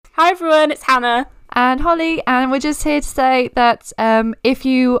Hi everyone, it's Hannah. And Holly, and we're just here to say that if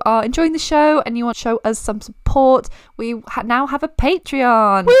you are enjoying the show and you want to show us some support, we now have a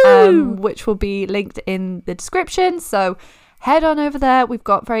Patreon, which will be linked in the description. So head on over there. We've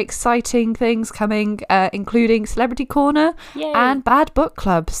got very exciting things coming, including Celebrity Corner and Bad Book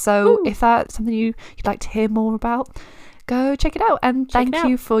Club. So if that's something you'd like to hear more about, go check it out. And thank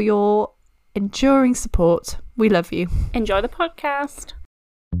you for your enduring support. We love you. Enjoy the podcast.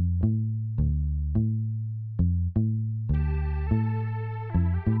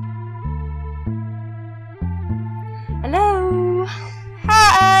 Hello.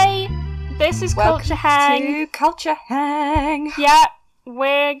 Hi. This is Welcome Culture Hang. to Culture Hang. Yeah,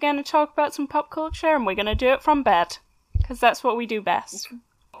 we're going to talk about some pop culture and we're going to do it from bed. Because that's what we do best.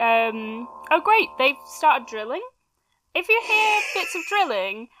 Oh great, they've started drilling. If you hear bits of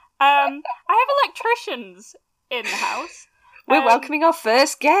drilling, I have electricians in the house. We're welcoming our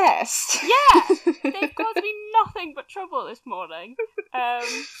first guest. Yeah, they've caused me nothing but trouble this morning.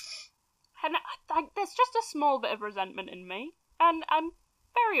 And there's just a small bit of resentment in me. And I'm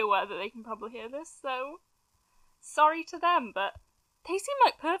very aware that they can probably hear this, so sorry to them, but they seem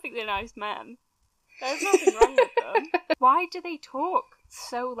like perfectly nice men. There's nothing wrong with them. Why do they talk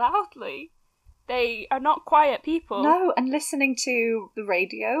so loudly? They are not quiet people. No, and listening to the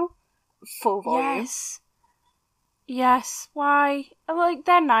radio, full volume. Yes, why? Like,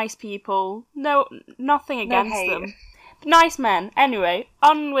 they're nice people. No, nothing against them. Nice men. Anyway,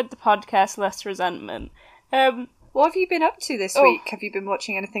 on with the podcast, less resentment. What have you been up to this week? Have you been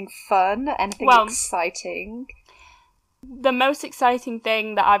watching anything fun? Anything exciting? The most exciting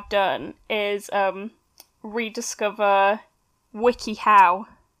thing that I've done is rediscover WikiHow.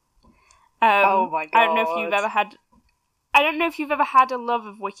 Oh my god! I don't know if you've ever had a love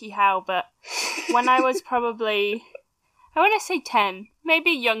of WikiHow, but when I was probably, I want to say 10, maybe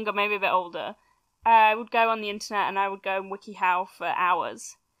younger, maybe a bit older, I would go on the internet and I would go and WikiHow for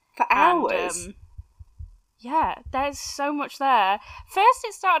hours. For hours? And, yeah, there's so much there. First,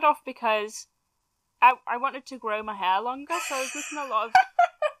 it started off because I wanted to grow my hair longer, so I was looking at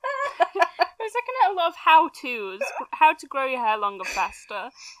a lot of how-tos, how to grow your hair longer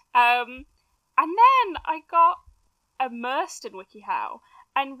faster. And then I got immersed in WikiHow,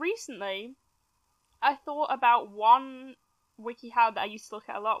 and recently I thought about one WikiHow that I used to look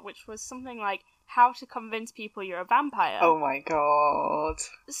at a lot, which was something like how to convince people you're a vampire. Oh my god.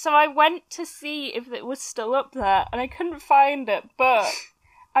 So I went to see if it was still up there, and I couldn't find it, but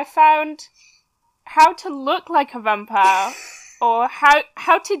I found how to look like a vampire, or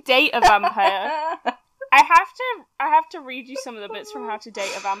how to date a vampire. I have to read you some of the bits from how to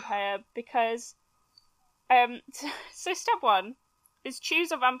date a vampire, because so step 1 is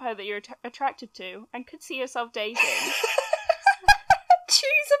choose a vampire that you're attracted to and could see yourself dating.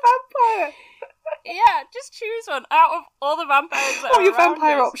 Choose a vampire. Yeah, just choose one out of all the vampires that all are your around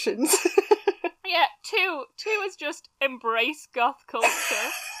vampire us. options. Yeah, two is just embrace goth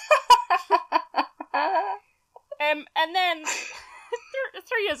culture. And then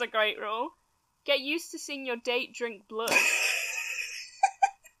 3 is a great rule. Get used to seeing your date drink blood.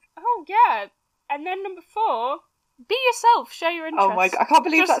 Oh yeah. And then number 4, be yourself, show your interest. Oh my god, I can't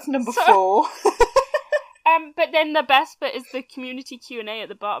believe that's number 4. But then the best bit is the community Q&A at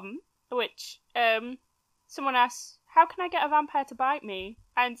the bottom, which someone asks, how can I get a vampire to bite me?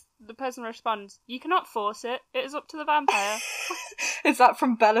 And the person responds, you cannot force it. It is up to the vampire. Is that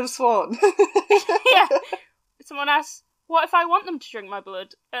from Bella Swan? Yeah. Someone asks, what if I want them to drink my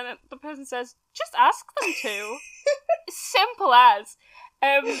blood? And the person says, just ask them to. Simple as.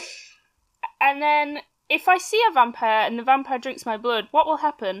 And then, if I see a vampire and the vampire drinks my blood, what will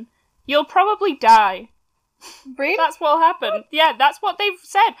happen? You'll probably die. Really? That's what will happen. Yeah, that's what they've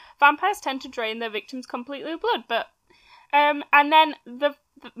said. Vampires tend to drain their victims completely of blood, but... and then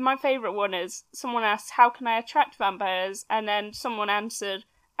my favourite one is, someone asks, how can I attract vampires? And then someone answered,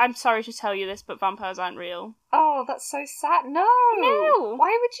 I'm sorry to tell you this, but vampires aren't real. Oh, that's so sad. No! No!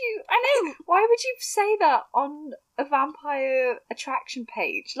 Why would you... I know! Why would you say that on a vampire attraction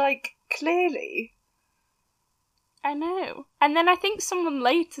page? Like, clearly. I know. And then I think someone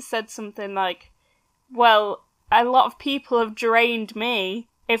later said something like, well, a lot of people have drained me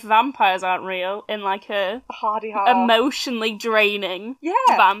if vampires aren't real, in like a hardy-heart, emotionally draining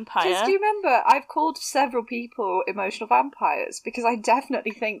vampire. Just do you remember, I've called several people emotional vampires, because I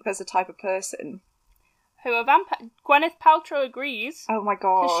definitely think there's a type of person who a vampire. Gwyneth Paltrow agrees. Oh my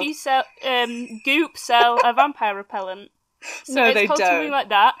god! Because she Goop sell a vampire repellent. So no, they called don't. Something like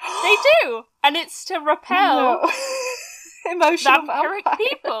that. They do, and it's to repel emotional vampiric vampires.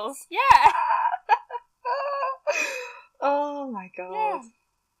 people. Yeah. Oh my god. Yeah.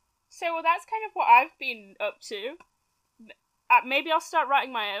 So well, that's kind of what I've been up to. Maybe I'll start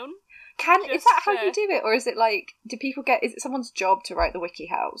writing my own. Is that how you do it, or is it like, is it someone's job to write the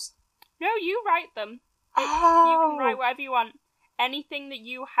WikiHows? No, you write them. You Oh, can write whatever you want. Anything that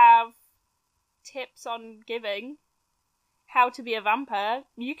you have tips on giving, how to be a vampire,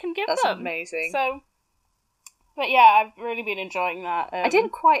 you can give that's them. amazing. So, but yeah, I've really been enjoying that. I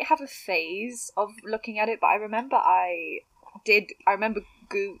didn't quite have a phase of looking at it, but I remember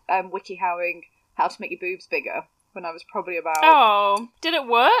WikiHowing how to make your boobs bigger when I was probably about... Oh, did it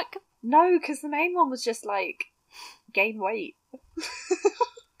work? No, because the main one was just like, gain weight.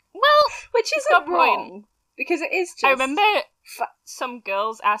 Well, which isn't wrong, because it is just... I remember some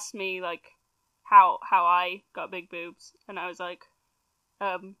girls asked me, like, how I got big boobs, and I was like,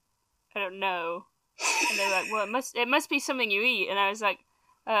 I don't know. And they were like, well, it must be something you eat, and I was like,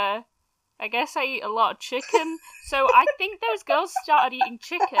 I guess I eat a lot of chicken. So I think those girls started eating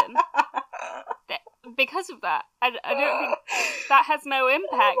chicken because of that. I don't think that has no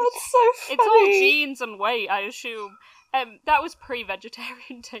impact. Oh, that's so funny. It's all genes and weight, I assume. That was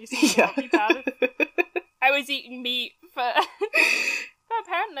pre-vegetarian taste. Yeah. I was eating meat but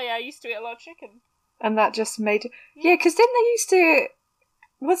apparently I used to eat a lot of chicken. And that just made... Yeah, because didn't they used to...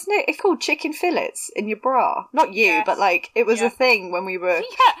 Wasn't it called chicken fillets in your bra? Not you, Yes. but like, it was a thing when we were... Yeah,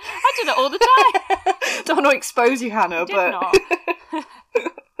 I did it all the time. Don't want to expose you, Hannah, Did but... not.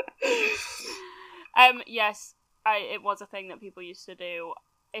 Yes, it was a thing that people used to do.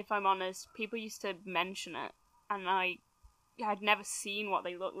 If I'm honest, people used to mention it, and I'd never seen what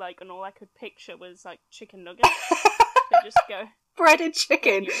they looked like, and all I could picture was like chicken nuggets. They just go Breaded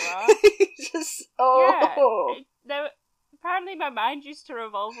chicken. in your bra. Just... Yeah, apparently my mind used to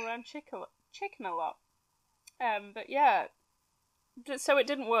revolve around chicken a lot. But yeah, so it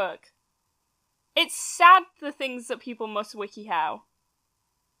didn't work. It's sad the things that people must WikiHow.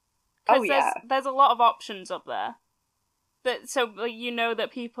 Oh yeah, there's a lot of options up there. So you know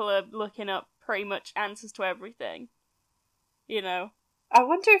that people are looking up pretty much answers to everything. You know. I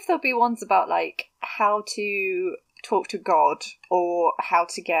wonder if there'll be ones about like how to talk to God or how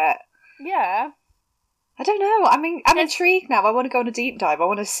to get. Yeah. I don't know. I mean, I'm intrigued now. I want to go on a deep dive. I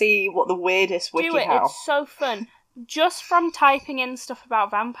want to see what the weirdest WikiHow. Do it. It's so fun. Just from typing in stuff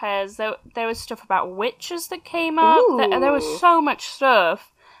about vampires, there was stuff about witches that came up. There was so much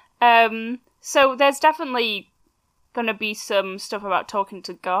stuff. So there's definitely gonna be some stuff about talking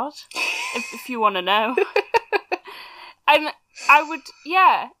to God, if you want to know. And I would,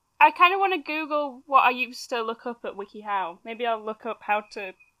 yeah. I kind of want to Google what I used to look up at WikiHow. Maybe I'll look up how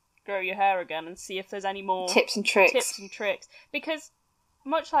to grow your hair again and see if there's any more tips and tricks. Because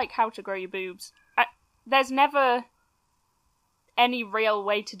much like how to grow your boobs, there's never any real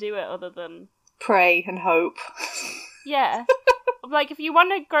way to do it other than pray and hope. Yeah. Like if you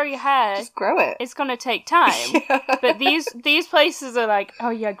want to grow your hair, just grow it. It's gonna take time. Yeah. But these places are like, oh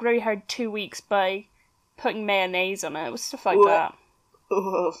yeah, grow your hair in 2 weeks by putting mayonnaise on it, stuff like that.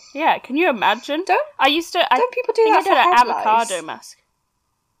 Ugh. Yeah, can you imagine? Don't people do that I for did an head avocado lice? mask.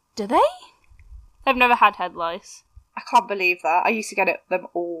 Do they? I've never had head lice. I can't believe that. I used to get them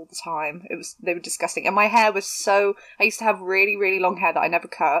all the time. They were disgusting. And my hair was I used to have really, really long hair that I never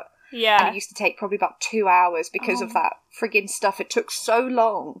cut. Yeah. And it used to take probably about 2 hours because of that friggin' stuff. It took so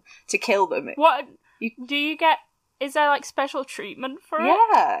long to kill them. Is there like special treatment for it?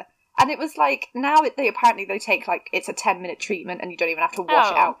 Yeah. And it was like, now they take like, it's a 10-minute treatment and you don't even have to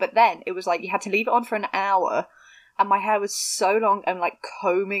wash it out. But then it was like, you had to leave it on for an hour. And my hair was so long and like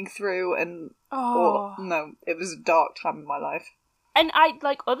combing through and... no, it was a dark time in my life. And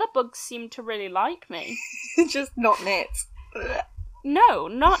other bugs seem to really like me. Just not nits. No,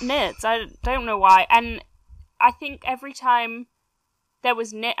 not nits. I don't know why. And I think every time there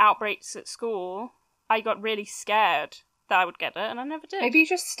was nit outbreaks at school, I got really scared that I would get it, and I never did. Maybe you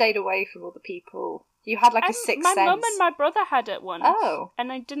just stayed away from all the people. You had like a sixth sense. My mum and my brother had it once. Oh.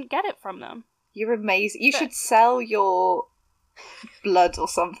 And I didn't get it from them. You're amazing. You should sell your blood or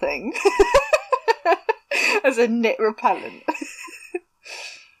something as a nit repellent.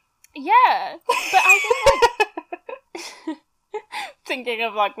 Yeah, but I think thinking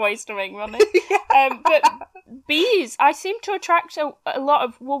of like ways to make money. Yeah. But bees, I seem to attract a lot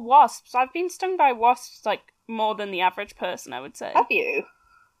of wasps. I've been stung by wasps like more than the average person, I would say. Have you?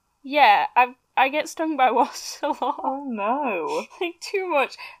 Yeah, I get stung by wasps a lot. Oh no! Like too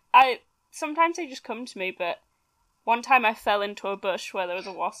much. Sometimes they just come to me, but one time I fell into a bush where there was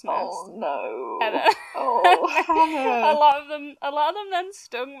a wasp nest. Oh no! And, Hannah. a lot of them then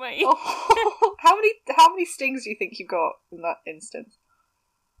stung me. Oh. How many stings do you think you got in that instance?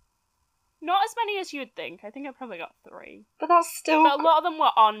 Not as many as you'd think. I think I probably got 3. But that's still... But a lot of them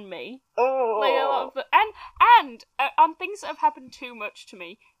were on me. Oh. Like, a lot of the... And on things that have happened too much to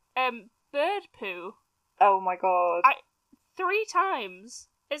me. Bird poo. Oh my god. 3 times.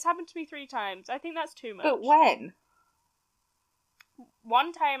 It's happened to me 3 times. I think that's too much. But when?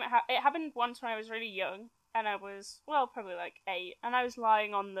 One time, it happened once when I was really young. And I was, well, probably like 8. And I was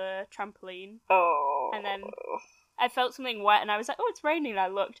lying on the trampoline. Oh. And then I felt something wet. And I was like, oh, it's raining. And I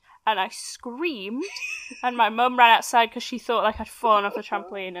looked. And I screamed. And my mum ran outside because she thought like I'd fallen off the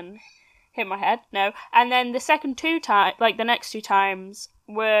trampoline and hit my head. No. And then the second 2 times, like the next 2 times,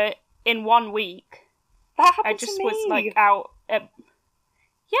 were in 1 week. That happened I just to me. was like out at...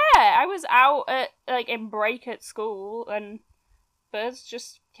 Yeah, I was out at, like, in break at school, and birds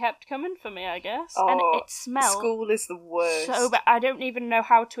just kept coming for me, I guess. Oh, and it smelled... School is the worst. So bad. I don't even know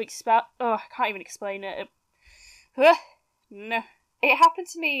how to I can't even explain it. No. It happened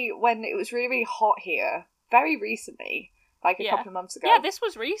to me when it was really, really hot here, very recently, like a couple of months ago. Yeah, this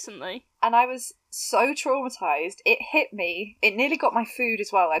was recently. And I was so traumatised, it hit me. It nearly got my food as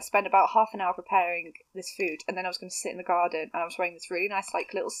well. I'd spent about half an hour preparing this food, and then I was going to sit in the garden, and I was wearing this really nice,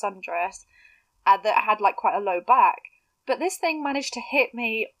 like, little sundress that had, like, quite a low back. But this thing managed to hit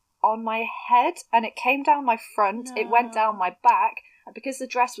me on my head, and it came down my front, It went down my back, and because the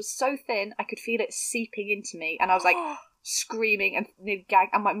dress was so thin, I could feel it seeping into me, and I was like... screaming and nearly gag,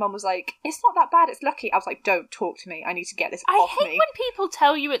 and my mum was like, it's not that bad, it's lucky. I was like, don't talk to me, I need to get this off me. I hate when people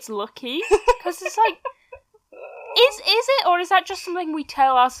tell you it's lucky, because it's like, is it, or is that just something we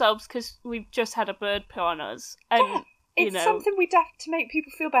tell ourselves because we've just had a bird poo on us? And it's something we do to make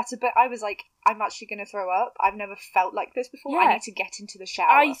people feel better, but I was like, I'm actually going to throw up. I've never felt like this before. I need to get into the shower.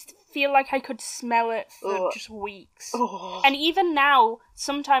 I feel like I could smell it for just weeks. And even now,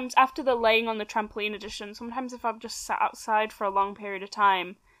 sometimes after the laying on the trampoline edition, sometimes if I've just sat outside for a long period of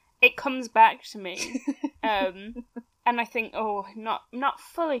time, it comes back to me. And I think, not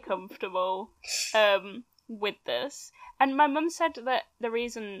fully comfortable with this. And my mum said that the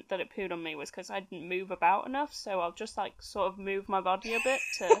reason that it pooed on me was because I didn't move about enough, so I'll just, like, sort of move my body a bit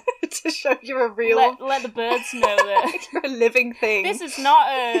to... to show you're a real... Let the birds know that... you're a living thing. This is not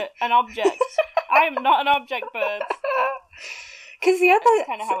an object. I am not an object, birds. Because the other... That's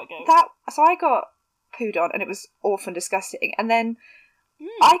kind of how it goes. So I got pooed on, and it was awful and disgusting, and then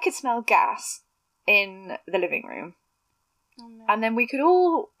I could smell gas in the living room. Oh, no. And then we could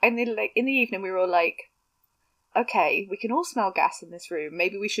all... In the evening, we were all like... okay, we can all smell gas in this room.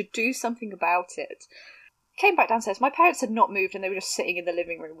 Maybe we should do something about it. Came back downstairs. My parents had not moved and they were just sitting in the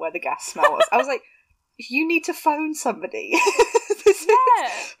living room where the gas smell was. I was like, you need to phone somebody.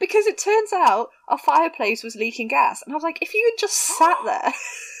 Because it turns out our fireplace was leaking gas. And I was like, if you had just sat there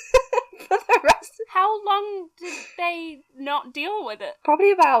for the rest of... How long did they not deal with it?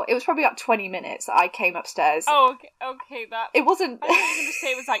 It was probably about 20 minutes that I came upstairs. Oh, okay, that... It wasn't... I was going to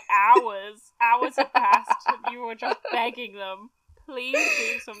say it was like hours. Hours had passed and you were just begging them. Please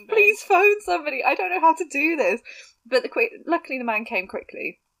do something. Please phone somebody. I don't know how to do this. But luckily the man came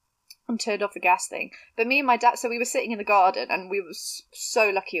quickly and turned off the gas thing. But me and my dad, so we were sitting in the garden and we were so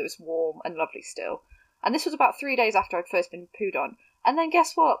lucky it was warm and lovely still. And this was about 3 days after I'd first been pooed on. And then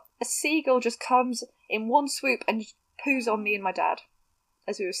guess what? A seagull just comes in one swoop and poos on me and my dad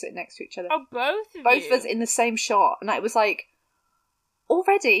as we were sitting next to each other. Oh, both of you? Both of us in the same shot. And it was like,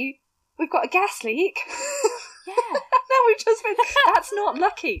 already we've got a gas leak. Yeah. Then we've just been... That's not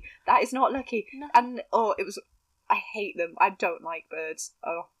lucky. That is not lucky. No. And, it was... I hate them. I don't like birds.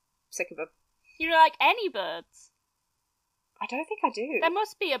 Oh, sick of them. You don't like any birds? I don't think I do. There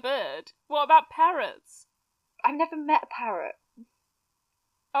must be a bird. What about parrots? I've never met a parrot.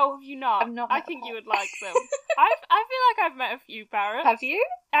 Oh, have you not? I've not I think you would like them. I feel like I've met a few parrots. Have you?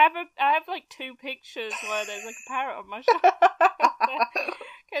 I have like 2 pictures where there's like a parrot on my shoulder.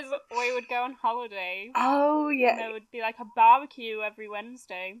 Because we would go on holiday. Oh, yeah. And there would be like a barbecue every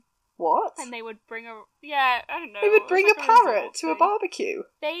Wednesday. What? And they would bring I don't know. They would bring a parrot to a barbecue?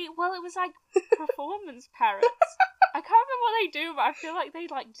 It was like performance parrots. I can't remember what they do, but I feel like they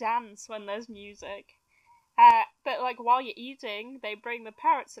like dance when there's music. But like while you're eating, they bring the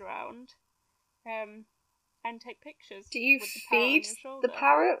parrots around, and take pictures. Do you with feed the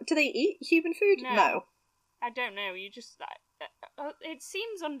parrot? Do they eat human food? No. I don't know. You just it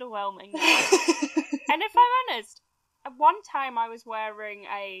seems underwhelming. And if I'm honest, at one time I was wearing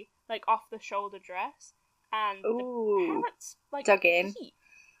a like off the shoulder dress, and the parrots like dug in,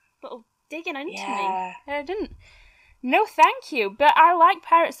 little digging into me, and I didn't. No, thank you. But I like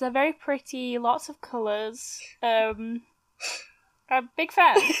parrots. They're very pretty. Lots of colours. I'm a big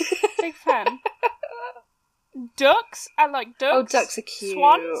fan. Big fan. Ducks, I like ducks. Oh, ducks are cute.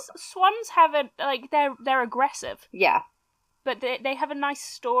 Swans have a, like, they're aggressive, Yeah. but they have a nice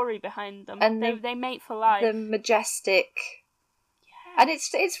story behind them. And they mate for life. The majestic... Yeah. And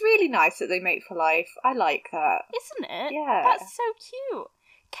it's really nice that they mate for life. I like that. Isn't it? Yeah. That's so cute.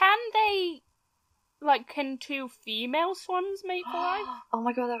 Can two female swans mate for life? Oh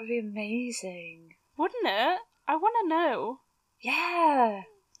my god, that would be amazing. Wouldn't it? I want to know. Yeah.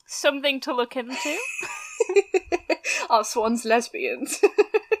 Something to look into. Are swans lesbians?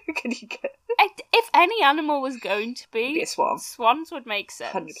 Can you get... If any animal was going to Be a swan. swans would make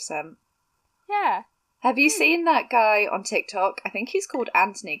sense. 100%. Yeah. Have you seen that guy on TikTok? I think he's called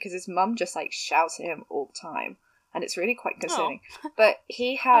Anthony because his mum just like shouts at him all the time, and it's really quite concerning. But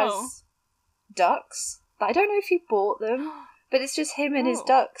he has ducks. I don't know if he bought them, but it's just him and his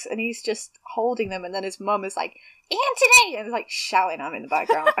ducks, and he's just holding them, and then his mum is like, Anthony! And like shouting at him in the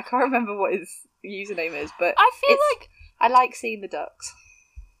background. I can't remember what his username is, but I like seeing the ducks.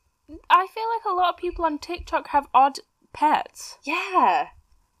 I feel like a lot of people on TikTok have odd pets. Yeah.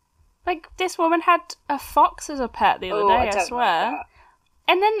 Like, this woman had a fox as a pet the other day, I swear. Like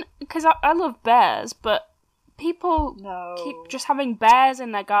and then, because I love bears, but people keep just having bears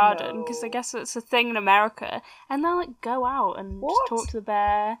in their garden, because I guess it's a thing in America, and they'll, like, go out and just talk to the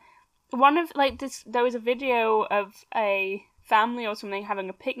bear. There was a video of a family or something having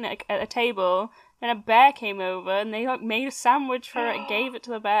a picnic at a table, and a bear came over, and they, like, made a sandwich for it and gave it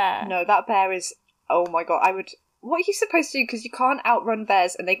to the bear. No, that bear is... Oh my god, What are you supposed to do? Because you can't outrun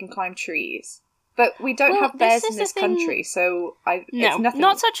bears and they can climb trees. But we don't have bears in this country, so No, it's nothing...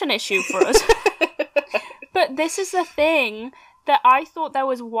 not such an issue for us. But this is the thing, that I thought there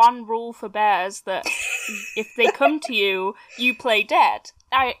was one rule for bears, that if they come to you, you play dead.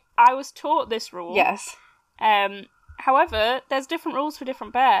 I was taught this rule. Yes. However, there's different rules for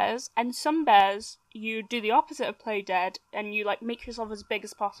different bears, and some bears, you do the opposite of play dead, and you, like, make yourself as big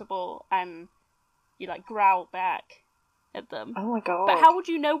as possible, and you, like, growl back at them. Oh my god. But how would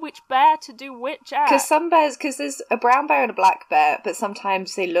you know which bear to do which at? Because there's a brown bear and a black bear, but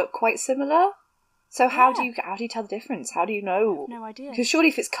sometimes they look quite similar. So how do you tell the difference? How do you know? No idea. Because surely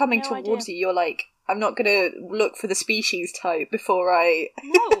if it's coming towards you, you're like, I'm not going to look for the species type before I...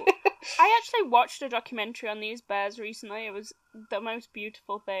 No. I actually watched a documentary on these bears recently. It was the most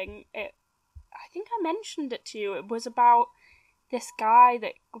beautiful thing. I think I mentioned it to you. It was about this guy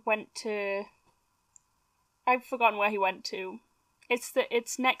that went to... I've forgotten where he went to.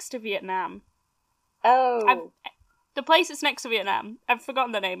 It's next to Vietnam. Oh. The place is next to Vietnam. I've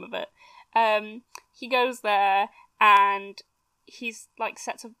forgotten the name of it. He goes there and he's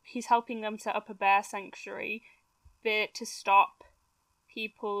helping them set up a bear sanctuary to stop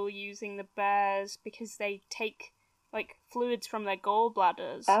people using the bears because they take, like, fluids from their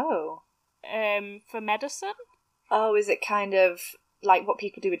gallbladders. Oh. For medicine. Oh, is it kind of like what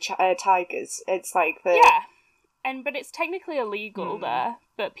people do with tigers? It's like the... Yeah. But it's technically illegal there,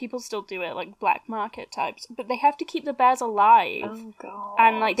 but people still do it, like black market types. But they have to keep the bears alive. Oh god.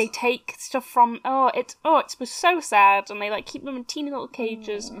 And like they take stuff from it was so sad, and they like keep them in teeny little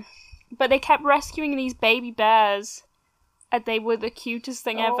cages. But they kept rescuing these baby bears, and they were the cutest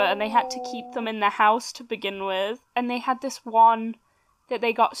thing ever, and they had to keep them in their house to begin with. And they had this one that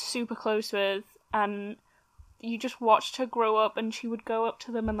they got super close with, and you just watched her grow up, and she would go up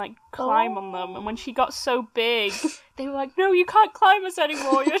to them and, like, climb on them. And when she got so big, they were like, no, you can't climb us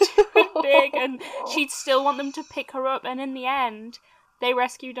anymore, you're too big. And she'd still want them to pick her up. And in the end, they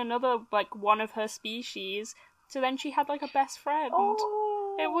rescued another, like, one of her species. So then she had, like, a best friend.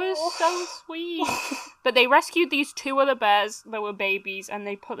 It was so sweet. But they rescued these two other bears that were babies, and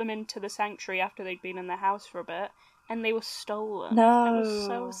they put them into the sanctuary after they'd been in their house for a bit. And they were stolen. No. It was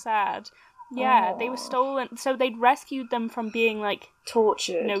so sad. Yeah, they were stolen. So they'd rescued them from being, like...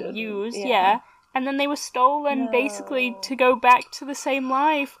 tortured. Used, yeah. And then they were stolen, basically, to go back to the same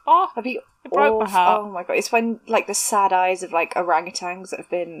life. Oh, it broke my heart. Oh my god. It's when, like, the sad eyes of, like, orangutans that have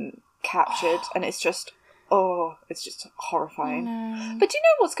been captured, and it's just... Oh, it's just horrifying. No. But do you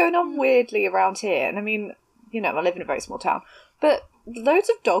know what's going on weirdly around here? And I mean, you know, I live in a very small town. But loads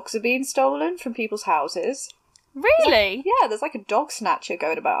of dogs are being stolen from people's houses. Really? There's like a dog snatcher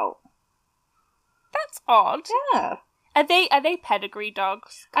going about. That's odd. Yeah. Are they pedigree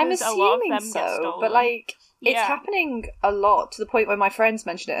dogs? I'm assuming a lot of them so, get stolen. but like it's happening a lot to the point where my friends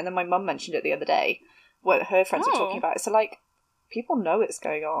mentioned it, and then my mum mentioned it the other day. What her friends were talking about it. So like, people know it's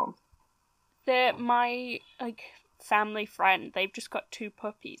going on. My like family friend, they've just got 2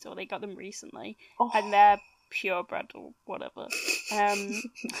 puppies, or they got them recently, and they're purebred or whatever.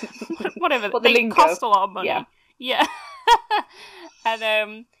 Whatever. They lingo. cost a lot of money. Yeah.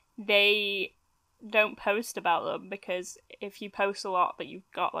 And they don't post about them, because if you post a lot that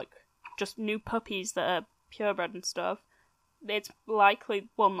you've got like just new puppies that are purebred and stuff, it's likely,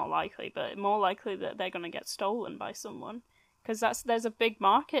 well, not likely, but more likely that they're going to get stolen by someone, because there's a big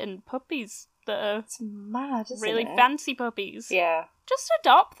market in puppies that are It's mad, isn't really it? fancy puppies. Yeah. Just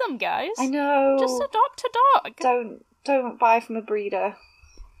adopt them, guys. I know. Just adopt a dog. Don't buy from a breeder.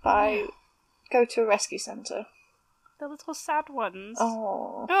 Go to a rescue centre. The little sad ones.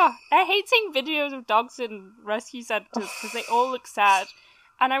 Oh. Oh, I hate seeing videos of dogs in rescue centres because they all look sad.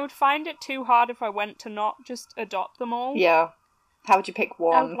 And I would find it too hard if I went to not just adopt them all. Yeah. How would you pick I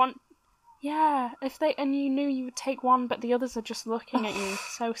one? would want... Yeah, and you knew you would take one, but the others are just looking at you.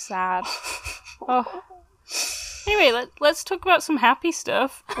 So sad. Oh. Anyway, let's talk about some happy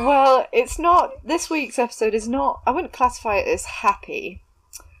stuff. Well, it's not... This week's episode is not... I wouldn't classify it as happy.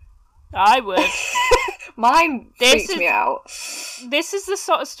 I would. Mine freaks me out. This is the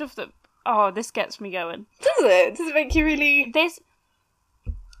sort of stuff that... Oh, this gets me going. Does it? Does it make you really... It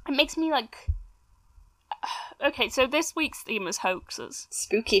makes me like... Okay, so this week's theme is hoaxes.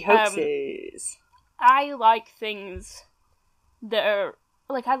 Spooky hoaxes. I like things that are...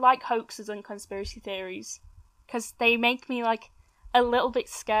 Like, I like hoaxes and conspiracy theories, because they make me, like, a little bit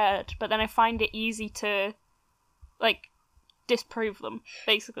scared, but then I find it easy to, like, disprove them,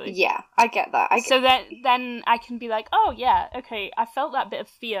 basically. Yeah, I get that. So then I can be like, oh, yeah, okay, I felt that bit of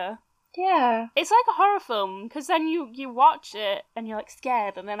fear. Yeah. It's like a horror film, because then you watch it, and you're, like,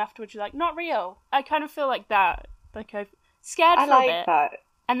 scared, and then afterwards you're like, not real. I kind of feel like that. Like, I'm scared for a bit. I like that.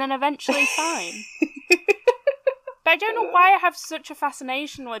 And then eventually fine. But I don't know why I have such a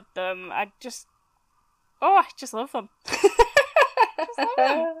fascination with them. I just love them. Just love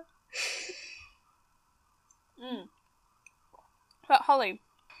them. But Holly,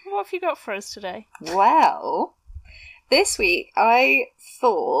 what have you got for us today? Well, this week I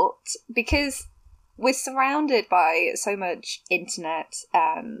thought, because we're surrounded by so much internet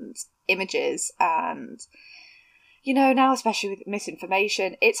and images and, you know, now especially with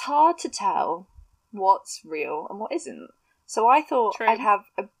misinformation, it's hard to tell what's real and what isn't. So I thought True. I'd have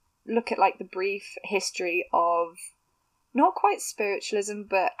a look at like the brief history of not quite spiritualism,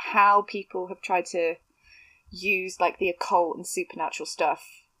 but how people have tried to use like the occult and supernatural stuff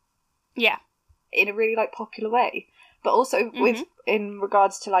Yeah. in a really like popular way, but also with in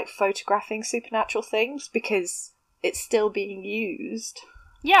regards to like photographing supernatural things, because it's still being used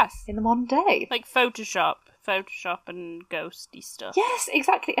Yes. in the modern day. Like Photoshop and ghosty stuff. Yes,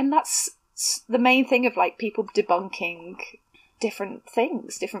 exactly. And that's the main thing of like people debunking different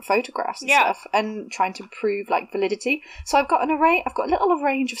things, different photographs and stuff, and trying to prove like validity. So I've got a little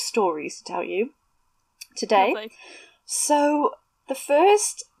range of stories to tell you today. Lovely. So the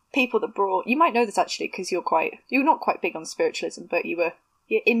first people that brought, you might know this actually because you're not quite big on spiritualism, but you're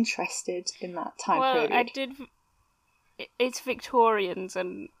interested in that time period. Well, I did. It's Victorians,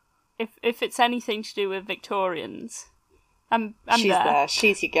 and if it's anything to do with Victorians, I'm She's there.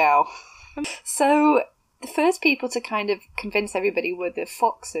 She's your gal. So the first people to kind of convince everybody were the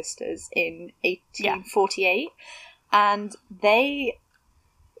Fox sisters in 1848, and they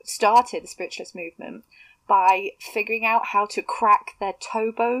started the spiritualist movement by figuring out how to crack their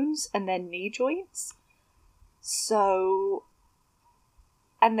toe bones and their knee joints. So,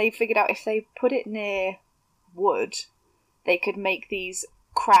 and they figured out if they put it near wood, they could make these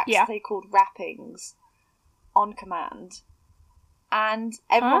cracks, they called wrappings, on command. And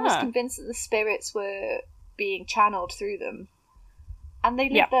everyone was convinced that the spirits were being channeled through them. And they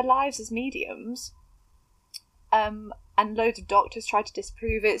lived their lives as mediums. And loads of doctors tried to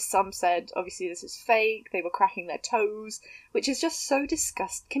disprove it. Some said, obviously, this is fake. They were cracking their toes, which is just so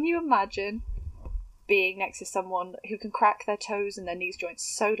disgusting. Can you imagine being next to someone who can crack their toes and their knee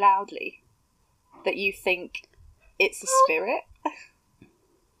joints so loudly that you think it's a spirit?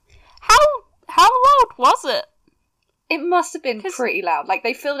 How loud was it? It must have been pretty loud. Like,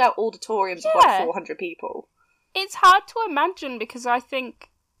 they filled out auditoriums of like 400 people. It's hard to imagine, because I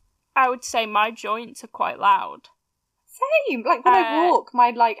would say my joints are quite loud. Same. Like, when I walk, my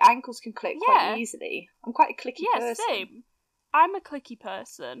like ankles can click quite easily. I'm quite a clicky person. Yeah, same. I'm a clicky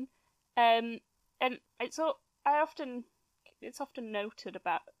person. And it's often noted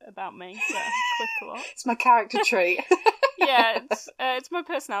about me that I click a lot. It's my character trait. Yeah, it's my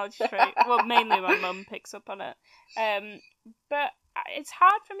personality trait. Well, mainly my mum picks up on it. But it's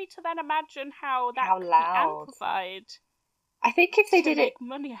hard for me to then imagine how that could be amplified. I think if they did it,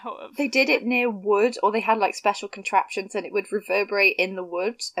 money out of. They did it near wood, or they had like special contraptions, and it would reverberate in the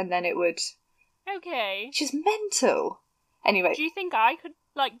wood, and then it would. Okay. Which is mental. Anyway. Do you think I could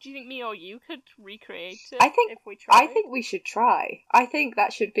Like, do you think me or you could recreate it? If we tried? I think we should try. I think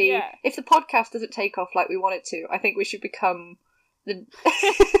that should be... Yeah. If the podcast doesn't take off like we want it to, I think we should become the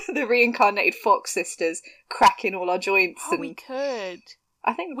the reincarnated Fox sisters, cracking all our joints. Oh, we could.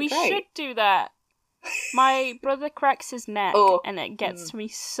 I think we should do that. My brother cracks his neck, and it gets to me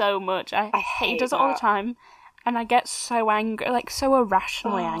so much. I hate. He does it all the time, and I get so angry, like so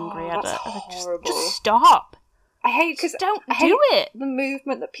irrationally angry at it. Horrible. Just stop. I hate because don't do it. The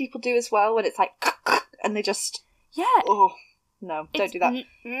movement that people do as well, when it's like, and they just Oh no, don't do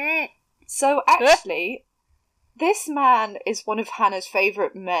that. So actually, this man is one of Hannah's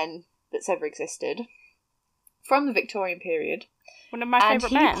favourite men that's ever existed from the Victorian period. One of my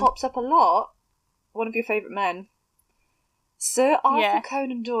favourite men. And he pops up a lot. One of your favourite men. Sir Arthur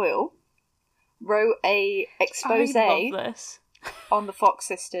Conan Doyle wrote a expose on the Fox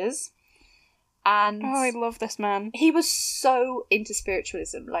sisters. And I love this man. He was so into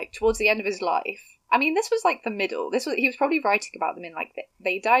spiritualism, like towards the end of his life. I mean, this was like the middle. He was probably writing about them in like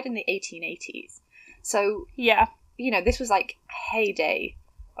they died in the 1880s. So this was like heyday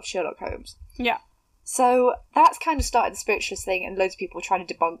of Sherlock Holmes. Yeah. So that's kind of started the spiritualist thing, and loads of people were trying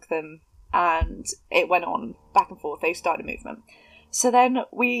to debunk them, and it went on back and forth. They started a movement. So then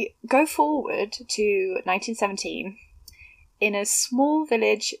we go forward to 1917 in a small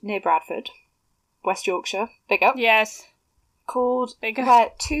village near Bradford, West Yorkshire. Big up. Yes. Called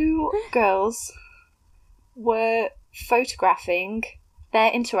where two girls were photographing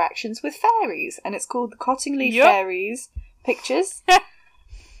their interactions with fairies, and it's called the Cottingley Fairies Pictures.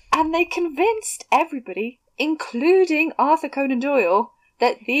 And they convinced everybody, including Arthur Conan Doyle,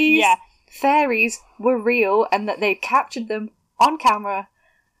 that these fairies were real and that they'd captured them on camera,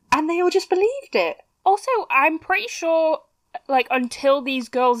 and they all just believed it. Also, I'm pretty sure, like, until these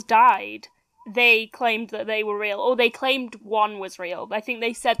girls died, they claimed that they were real, or they claimed one was real. I think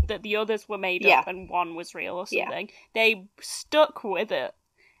they said that the others were made up and one was real or something. Yeah. They stuck with it.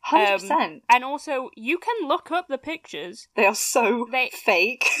 100%. And also, you can look up the pictures. They are so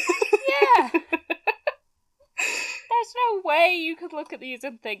fake. Yeah. There's no way you could look at these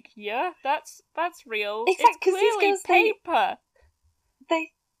and think, that's real. Exactly, it's clearly these girls, paper.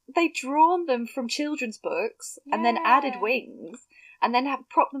 They drawn them from children's books and then added wings and then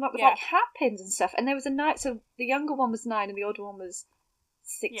propped them up with like hat pins and stuff. And there was a night, so the younger one was 9 and the older one was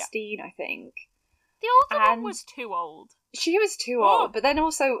 16, I think. The older one was too old. She was too old, but then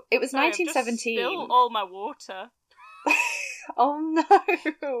also it was 1917. I've just spilled all my water. Oh no!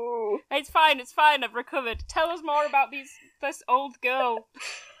 It's fine. I've recovered. Tell us more about this old girl.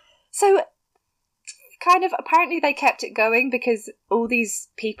 So, kind of, apparently they kept it going because all these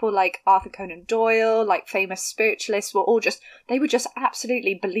people like Arthur Conan Doyle, like famous spiritualists, were just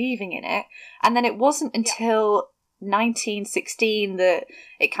absolutely believing in it. And then it wasn't until 1916 that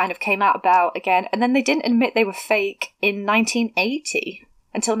it kind of came out about again, and then they didn't admit they were fake in 1980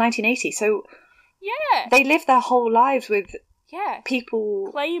 until 1980. So they lived their whole lives with people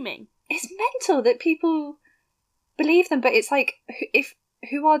claiming. It's mental that people believe them, but it's like,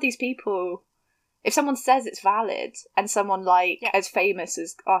 who are these people? If someone says it's valid, and someone as famous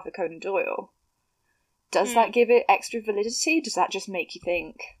as Arthur Conan Doyle, does that give it extra validity? Does that just make you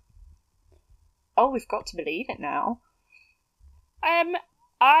think, oh, we've got to believe it now?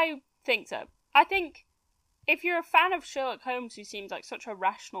 I think so. I think if you're a fan of Sherlock Holmes, who seems like such a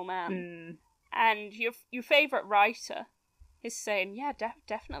rational man, and your favourite writer is saying,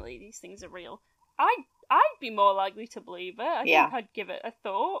 definitely these things are real, I'd be more likely to believe it. I think I'd give it a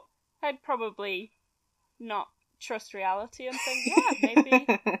thought. I'd probably not trust reality and think,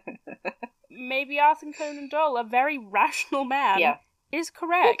 maybe Arthur Conan Doyle, a very rational man, is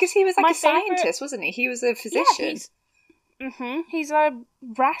correct. Because he was like a scientist, wasn't he? He was a physician. He's a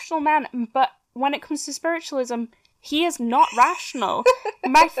rational man, but when it comes to spiritualism, he is not rational.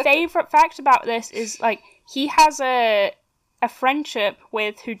 My favourite fact about this is, like, he has a friendship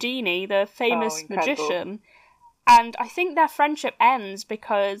with Houdini, the famous magician, and I think their friendship ends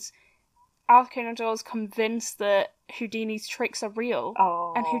because Arthur Conan Doyle is convinced that Houdini's tricks are real.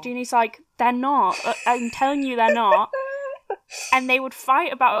 And Houdini's like, they're not. I'm telling you they're not. And they would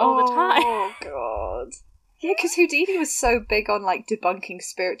fight about it all the time. Oh, God. Yeah, because Houdini was so big on, like, debunking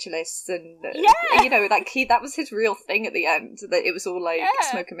spiritualists and, that was his real thing at the end, that it was all, like,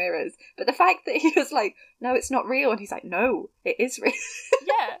 smoke and mirrors. But the fact that he was like, no, it's not real, and he's like, no, it is real.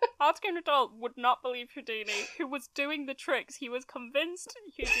 Arthur Conan Doyle would not believe Houdini, who was doing the tricks. He was convinced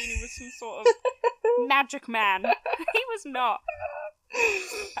Houdini was some sort of magic man. He was not.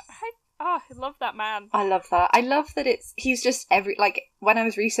 I love that man. I love that. I love that he's just when I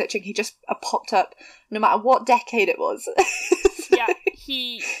was researching, he just popped up no matter what decade it was.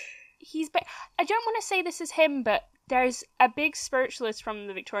 I don't want to say this is him, but there's a big spiritualist from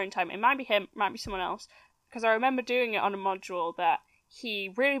the Victorian time. It might be him, might be someone else, because I remember doing it on a module that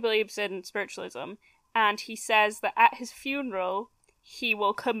he really believes in spiritualism, and he says that at his funeral he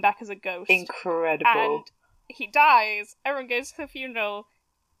will come back as a ghost. Incredible. And he dies. Everyone goes to the funeral.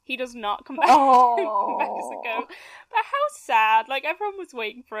 He does not come back, Oh. come back as a ghost. But how sad. Like, everyone was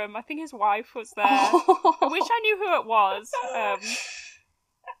waiting for him. I think his wife was there. Oh. I wish I knew who it was.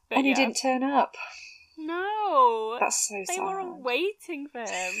 But And he yeah. didn't turn up. No. That's so They sad. were all waiting for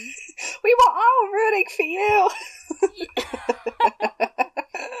him. We were all rooting for you.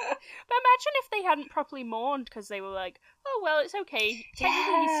 But imagine if they hadn't properly mourned because they were like, oh, well, it's okay.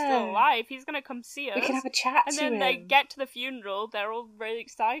 Technically, he's still Yeah. alive. He's going to come see us. We can have a chat And to then him. they get to the funeral. They're all really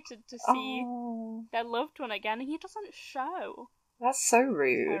excited to see Oh, their loved one again. And he doesn't show. that's so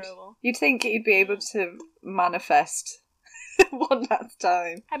rude. Terrible. You'd think he'd be able to manifest one last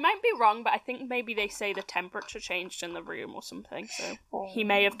time. I might be wrong, but I think maybe they say the temperature changed in the room or something. So he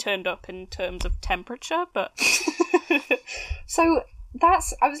may have turned up in terms of temperature, but... So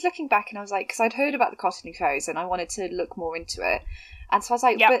I was looking back and I was like, because I'd heard about the Cottony Fairies and I wanted to look more into it. And so I was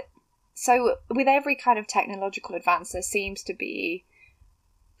like, Yep. but so with every kind of technological advance, there seems to be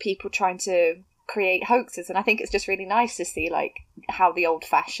people trying to create hoaxes. And I think it's just really nice to see like how the old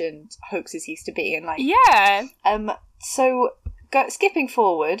fashioned hoaxes used to be. And like, Yeah. so skipping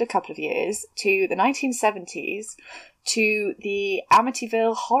forward a couple of years to the 1970s to the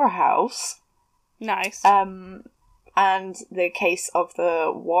Amityville Horror House. Nice. And the case of the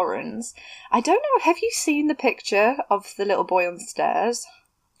Warrens. I don't know, have you seen the picture of the little boy on the stairs?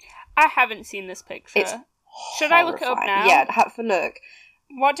 I haven't seen this picture. It's Should I look it up horrifying. now? Yeah, have a look.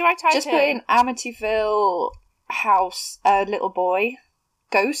 What do I type Just put in Amityville house, little boy,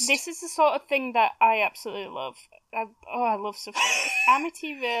 ghost. This is the sort of thing that I absolutely love. I love stuff like this.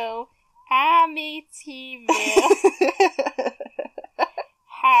 Amityville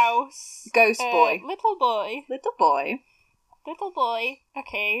house. Ghost boy. Little boy. Little boy. Little boy.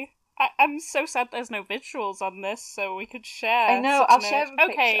 Okay. I'm so sad there's no visuals on this, so we could share. I know, such I'll an share image. the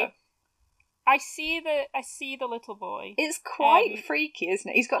picture. Okay. I see the little boy. It's quite Um, freaky, isn't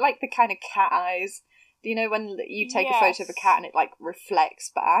it? He's got like the kind of cat eyes. Do you know when you take a photo of a Yes. cat and it like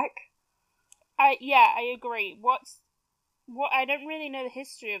reflects back? I agree. What I don't really know the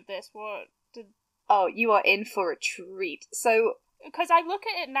history of this. Oh, you are in for a treat. So, Because I look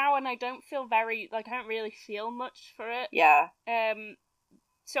at it now and I don't feel I don't really feel much for it. yeah.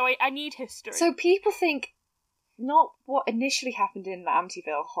 So I need history. So people think not what initially happened in the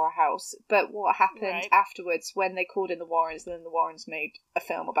Amityville Horror House, but what happened Right. afterwards when they called in the Warrens, and then the Warrens made a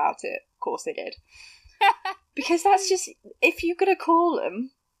film about it. Of course they did. Because that's just, if you're going to call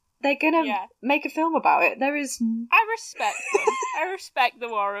them, they're going to Yeah. make a film about it. There is, I respect them. I respect the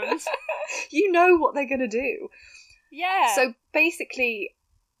Warrens. you know what they're going to do. Yeah. So basically,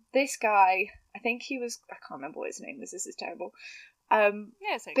 this guy, I think he was, I can't remember what his name was, this is terrible. yeah,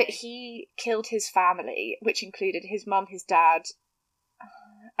 it's okay. But he killed his family, which included his mum, his dad,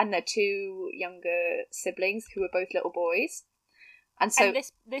 and their two younger siblings, who were both little boys. And so and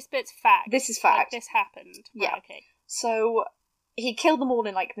this bit's fact. this is Like, fact. this happened. Yeah. Right, okay. So he killed them all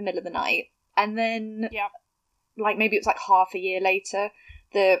in like the middle of the night, and then Yeah. like maybe it was like half a year later,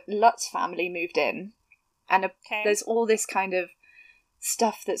 the Lutz family moved in, and Okay. there's all this kind of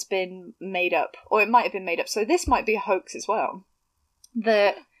stuff that's been made up, or it might have been made up. So this might be a hoax as well.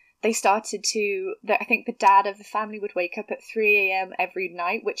 They started to. I think the dad of the family would wake up at 3 a.m. every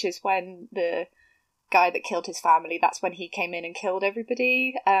night, which is when the guy that killed his family. That's when he came in and killed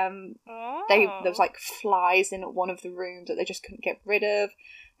everybody. Oh. There was like flies in one of the rooms that they just couldn't get rid of.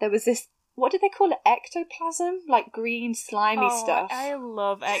 There was this, what did they call it? Ectoplasm? Like green slimy stuff. I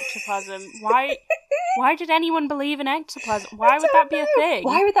love ectoplasm. Why did anyone believe in ectoplasm? Why would that be a thing?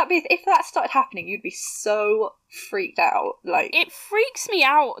 Why would that be? If that started happening, you'd be so freaked out. Like, It freaks me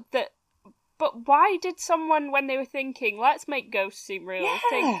out that. But why did someone, when they were thinking, let's make ghosts seem real,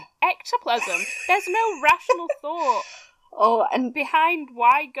 think Yeah. ectoplasm? There's no rational thought oh, and behind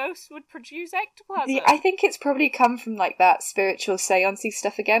why ghosts would produce ectoplasm. I think it's probably come from like that spiritual seancey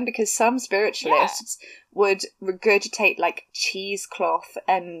stuff again, because some spiritualists would regurgitate like cheesecloth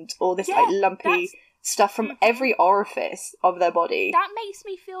and all this like lumpy that's- stuff from every orifice of their body. That makes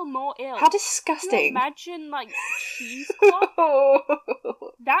me feel more ill. How Can you disgusting! imagine like cheesecloth?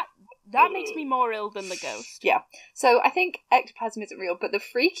 That makes me more ill than the ghost. Yeah. So I think ectoplasm isn't real, but the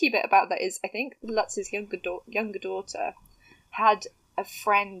freaky bit about that is I think Lutz's younger daughter had a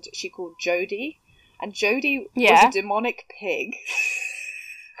friend she called Jodie, and Jodie was Yeah. a demonic pig.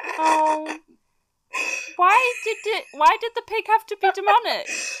 Oh, Why did the pig have to be demonic?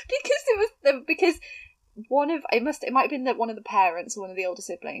 Because it might have been that one of the parents or one of the older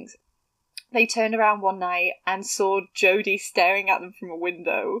siblings, they turned around one night and saw Jodie staring at them from a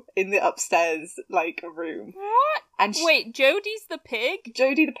window in the upstairs room. What? And wait, Jodie's the pig?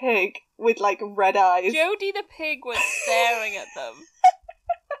 Jodie the pig with red eyes. Jodie the pig was staring at them.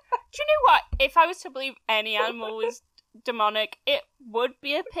 Do you know what? If I was to believe any animal was demonic, it would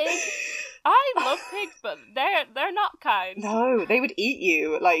be a pig. I love pigs, but they're not kind. No, they would eat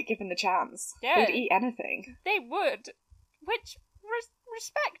you, given the chance. Yeah. They'd eat anything. They would. Which,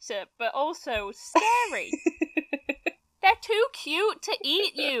 respect it, but also scary. They're too cute to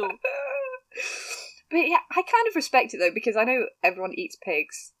eat you. But yeah, I kind of respect it, though, because I know everyone eats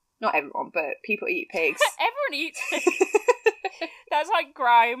pigs. Not everyone, but people eat pigs. Everyone eats pigs. That's like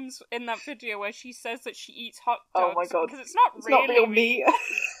Grimes in that video where she says that she eats hot dogs. Oh my god. Because it's not real meat.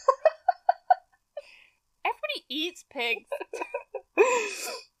 Everybody eats pigs.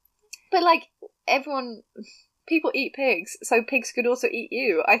 But people eat pigs, so pigs could also eat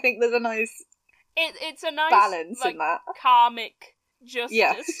you. I think there's a nice it's a nice balance in that. Karmic justice.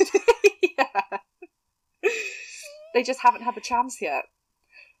 Yeah. Yeah. They just haven't had the chance yet.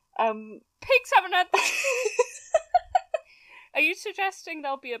 Pigs haven't had the chance. Are you suggesting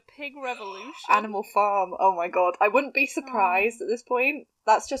there'll be a pig revolution? Animal Farm. Oh my god. I wouldn't be surprised at this point.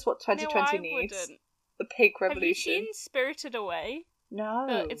 That's just what 2020 needs. Wouldn't. The pig revolution. Have you seen Spirited Away?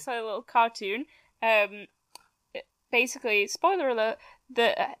 No. It's a little cartoon. Basically, spoiler alert,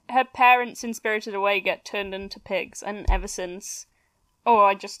 that her parents in Spirited Away get turned into pigs, and ever since...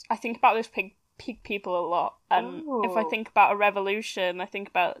 I think about those pig people a lot, and if I think about a revolution, I think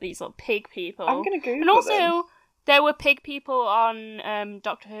about these little pig people. I'm gonna Google And also, them. There were pig people on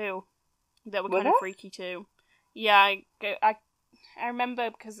Doctor Who that were kind of freaky too. Yeah, I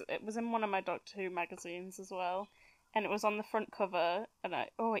remember because it was in one of my Doctor Who magazines as well, and it was on the front cover, and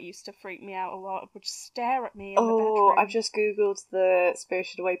it used to freak me out a lot. It would just stare at me in the bedroom. I've just googled the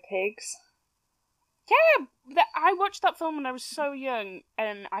Spirited Away pigs. Yeah, I watched that film when I was so young,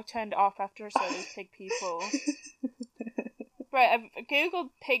 and I turned it off after I saw these pig people. Right, I've googled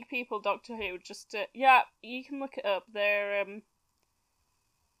pig people Doctor Who just to... Yeah, you can look it up. They're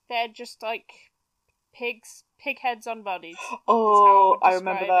just like pigs, pig heads on bodies. Oh, I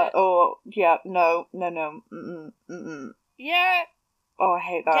remember that. It. Oh, yeah, no. Mm-mm. Yeah. Oh, I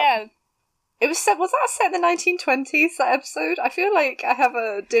hate that. Yeah. It was set in the 1920s, that episode? I feel like I have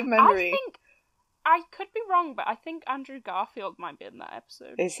a dim memory. I could be wrong, but I think Andrew Garfield might be in that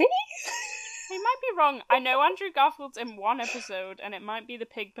episode. Is he? He might be wrong. I know Andrew Garfield's in one episode, and it might be the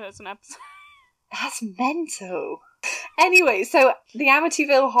pig person episode. That's mental. Anyway, so the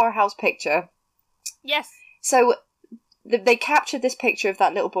Amityville Horror House picture. Yes. So they captured this picture of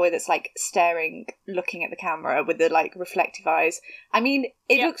that little boy that's staring, looking at the camera with the reflective eyes. I mean,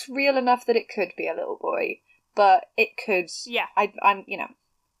 it looks real enough that it could be a little boy, but it could. Yeah.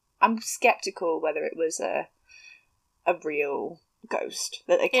 I'm skeptical whether it was a real ghost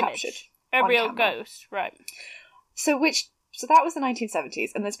that they captured. A real camera. Ghost, right. So that was the 1970s,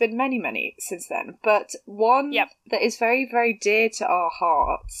 and there's been many, many since then. But one that is very, very dear to our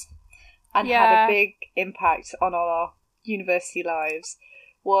hearts and had a big impact on our university lives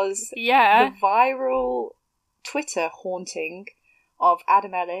was the viral Twitter haunting of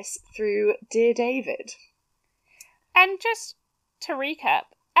Adam Ellis through Dear David. And just to recap,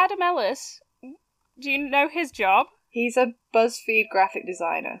 Adam Ellis, do you know his job? He's a BuzzFeed graphic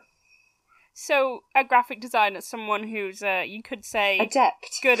designer. So, a graphic designer, someone who's, you could say...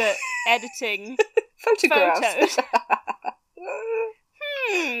 adept. Good at editing photographs.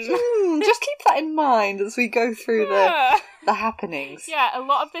 Just keep that in mind as we go through the happenings. Yeah, a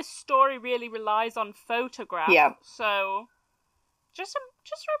lot of this story really relies on photographs. Yeah. So, just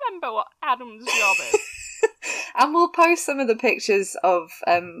remember what Adam's job is. And we'll post some of the pictures of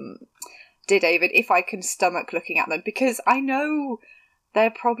Dear David if I can stomach looking at them, because I know... they're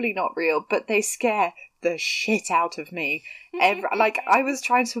probably not real, but they scare the shit out of me. I was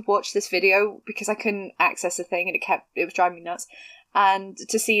trying to watch this video because I couldn't access the thing, and it was driving me nuts. And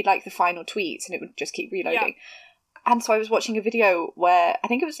to see the final tweets, and it would just keep reloading. Yeah. And so I was watching a video where I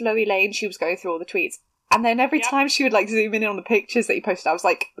think it was Loie Lane. She was going through all the tweets, and then every time she would zoom in on the pictures that he posted, I was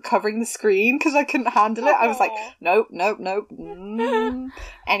covering the screen because I couldn't handle it. I was like, nope.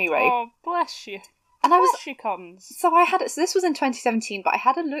 Anyway, oh bless you. And I was so this was in 2017, but I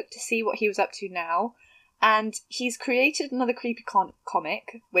had a look to see what he was up to now, and he's created another creepy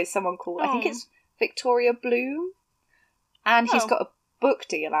comic with someone called I think it's Victoria Bloom, and he's got a book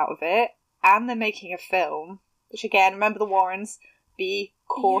deal out of it, and they're making a film. Which again, remember the Warrens, be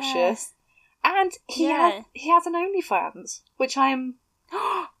cautious. And he has an OnlyFans, which I'm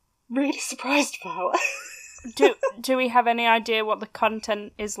really surprised about. Do we have any idea what the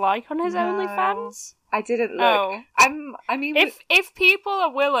content is like on his OnlyFans? I didn't look. Oh. I mean, if people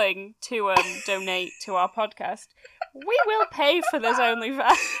are willing to donate to our podcast, we will pay for this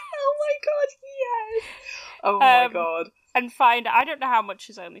OnlyFans. Oh my god, yes! Oh my god. And I don't know how much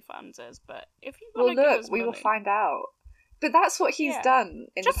his OnlyFans is, but if you want to give us money, we will find out. But that's what he's done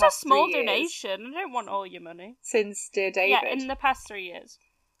in just the past a small 3 years. donation. I don't want all your money. Since Dear David. Yeah, in the past 3 years.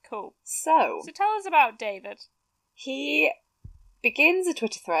 Cool. So tell us about David. He begins a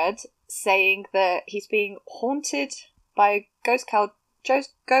Twitter thread saying that he's being haunted by a ghost child. A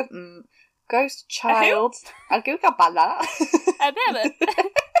ghost child,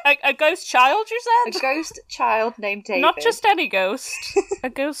 you said? A ghost child named David. Not just any ghost. A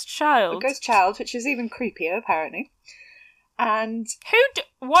ghost child. A ghost child, which is even creepier, apparently. And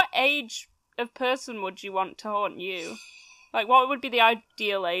what age of person would you want to haunt you? Like, what would be the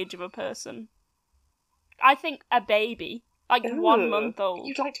ideal age of a person? I think a baby. Like, 1 month old.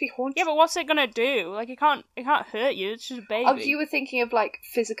 You'd like to be haunted? Yeah, but what's it gonna do? Like, it can't hurt you, it's just a baby. Oh, you were thinking of, like,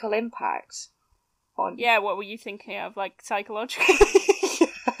 physical impact on... Yeah, what were you thinking of? Like, psychological?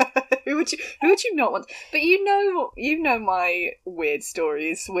 Who would you not want? But you know my weird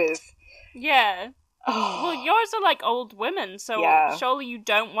stories with... Yeah. Oh. Well, yours are like old women, so surely you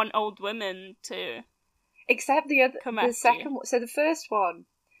don't want old women to... Except the second one. So the first one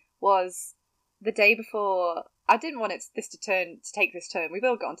was the day before... I didn't want this to take this turn. We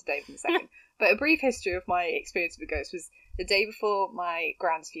will get on to David in a second. But a brief history of my experience with a ghost was the day before my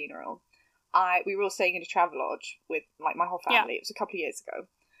grand's funeral. We were all staying in a travel lodge with like my whole family. It was a couple of years ago.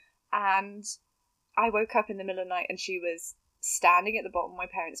 And I woke up in the middle of the night and she was standing at the bottom of my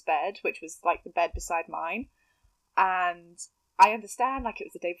parents' bed, which was like the bed beside mine. And I understand, like, it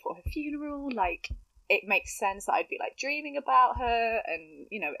was the day before her funeral. Like, it makes sense that I'd be like dreaming about her and,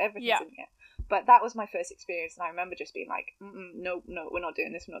 you know, everything's in here. But that was my first experience, and I remember just being like, no, we're not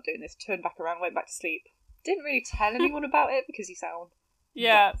doing this, turned back around, went back to sleep. Didn't really tell anyone about it because you sound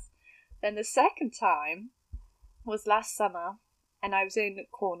nuts. Then the second time was last summer, and I was in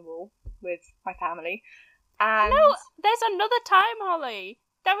Cornwall with my family. And no, there's another time, Holly.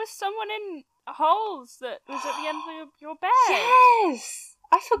 There was someone in Halls that was at the end of your bed. Yes!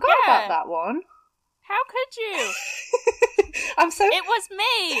 I forgot about that one. How could you? I'm so... It was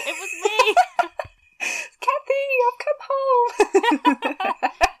me! Kathy, I've come home!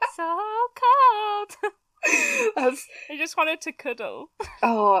 So cold! I just wanted to cuddle.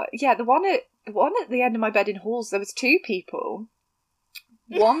 Oh, yeah, the one at the end of my bed in Halls, there was 2 people.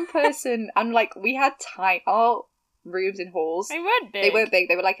 One person, and like, we had our rooms in Halls. They weren't big. They weren't big,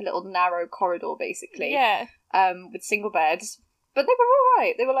 they were like a little narrow corridor, basically. Yeah. With single beds. But they were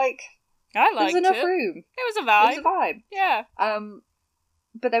alright, they were like... I liked it. There was enough room. It was a vibe. It was a vibe. Yeah.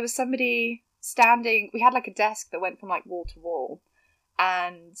 But there was somebody standing... We had like a desk that went from like wall to wall.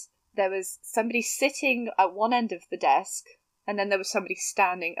 And there was somebody sitting at one end of the desk. And then there was somebody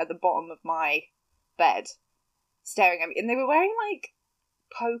standing at the bottom of my bed. Staring at me. And they were wearing like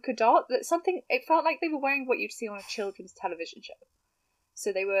polka dot. It felt like they were wearing what you'd see on a children's television show.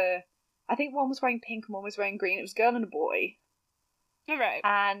 So they were... I think one was wearing pink and one was wearing green. It was a girl and a boy. Right.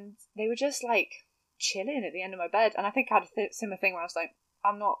 And they were just like chilling at the end of my bed, and I think I had a similar thing where I was like,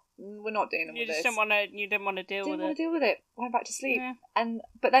 we're not dealing with this. You didn't want to deal with it. Didn't want to deal with it. Went back to sleep. Yeah.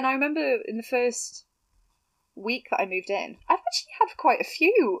 But then I remember in the first week that I moved in, I've actually had quite a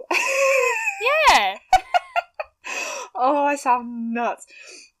few. Yeah. Oh, I sound nuts.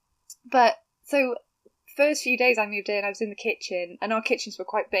 But so first few days I moved in, I was in the kitchen, and our kitchens were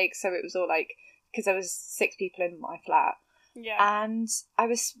quite big, so it was all like, because there was 6 people in my flat. Yeah. And I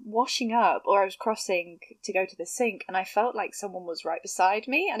was washing up, or I was crossing to go to the sink, and I felt like someone was right beside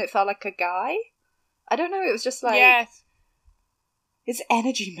me, and it felt like a guy. I don't know, it was just like... Yes. It's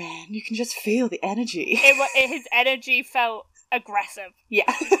energy, man. You can just feel the energy. His energy felt aggressive. Yeah.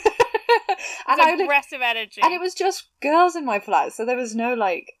 Aggressive energy. And it was just girls in my flat, so there was no,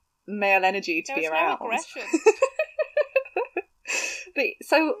 like, male energy to be around. There was no aggression. But,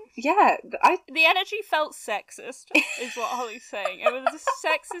 so, yeah. The energy felt sexist, is what Holly's saying. It was a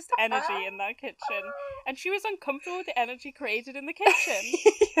sexist energy in that kitchen. And she was uncomfortable with the energy created in the kitchen.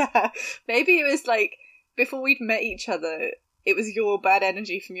 Yeah. Maybe it was like, before we'd met each other, it was your bad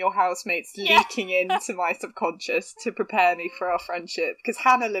energy from your housemates leaking into my subconscious to prepare me for our friendship. Because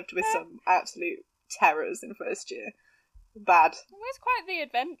Hannah lived with some absolute terrors in first year. Bad. It was quite the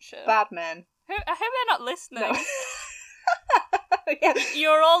adventure. Bad men. I hope they're not listening. No. Yeah.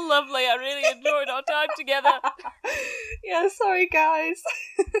 You're all lovely. I really enjoyed our time together. Yeah, sorry guys.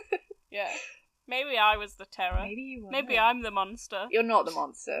 Yeah. Maybe I was the terror. Maybe you were. Maybe I'm the monster. You're not the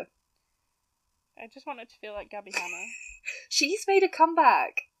monster. I just wanted to feel like Gabby Hanna. She's made a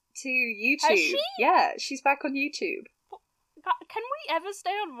comeback to YouTube. Has she? Yeah, she's back on YouTube. Can we ever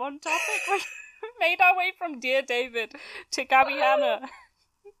stay on one topic? We made our way from Dear David to Gabby Hanna.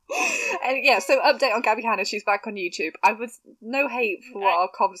 And yeah, so update on Gabby Hanna, she's back on YouTube. I was no hate for our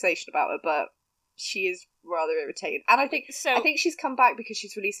conversation about her, but she is rather irritating. And I think she's come back because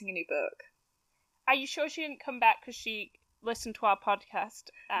she's releasing a new book. Are you sure she didn't come back because she listened to our podcast?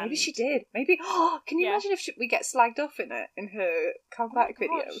 Maybe she did. Maybe. Can you imagine if we get slagged off in her comeback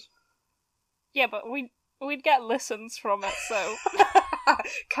video? Yeah, but we'd get listens from it, so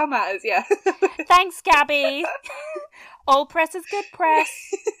come at us, yeah. Thanks, Gabby. All press is good press.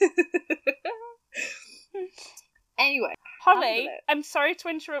 Anyway, Holly, I'm sorry to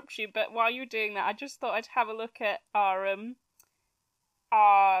interrupt you, but while you're doing that, I just thought I'd have a look at our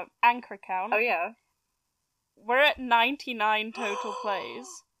Anchor account. Oh yeah, we're at 99 total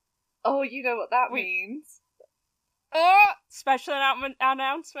plays. Oh, you know what that means. Special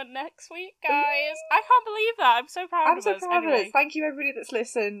announcement next week, guys. I can't believe that. I'm so proud of us. I'm so proud of us. Thank you, everybody that's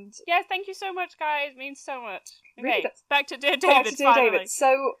listened. Yeah, thank you so much, guys. It means so much. Okay, really back to Dear David. Finally.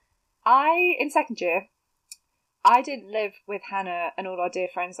 So, in second year, I didn't live with Hannah and all our dear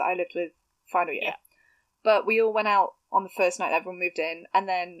friends that I lived with final year. Yeah. But we all went out on the first night everyone moved in, and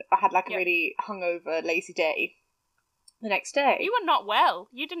then I had like a really hungover, lazy day. The next day. You were not well.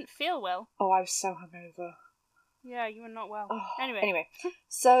 You didn't feel well. Oh, I was so hungover. Yeah, you were not well. Oh, anyway,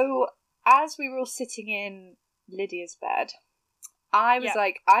 so as we were all sitting in Lydia's bed, I was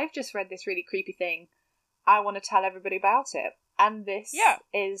like, I've just read this really creepy thing. I want to tell everybody about it. And this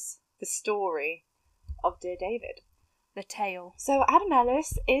is the story of Dear David. The tale. So Adam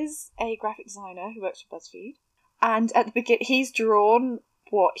Ellis is a graphic designer who works for BuzzFeed. And at the beginning, he's drawn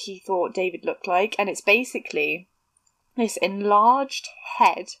what he thought David looked like. And it's basically this enlarged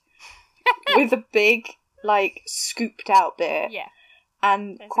head with a big, like, scooped out bit. Yeah.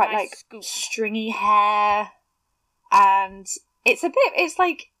 And there's quite, like, stringy hair. And it's a bit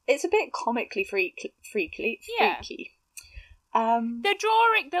comically freaky.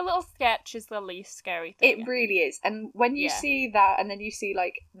 The little sketch is the least scary thing. It really is. And when you see that, and then you see,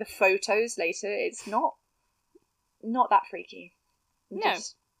 like, the photos later, it's not that freaky. No.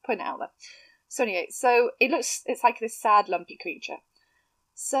 Just putting it out there. So anyway, it's like this sad, lumpy creature.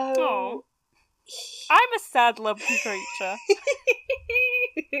 So... Aww. I'm a sad, lumpy creature.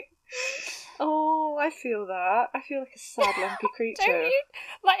 Oh, I feel that. I feel like a sad, lumpy creature. Don't you?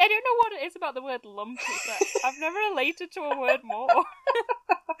 Like, I don't know what it is about the word lumpy, but I've never related to a word more.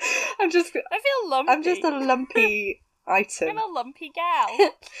 I feel lumpy. I'm just a lumpy item. I'm a lumpy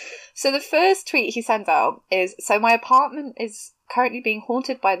gal. So the first tweet he sends out is, so my apartment is currently being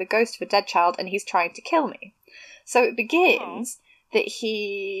haunted by the ghost of a dead child and he's trying to kill me. So it begins that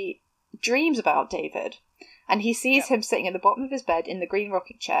he dreams about David and he sees him sitting at the bottom of his bed in the green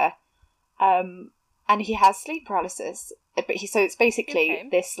rocking chair, and he has sleep paralysis, but so it's basically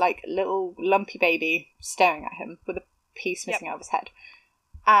this like little lumpy baby staring at him with a piece missing out of his head,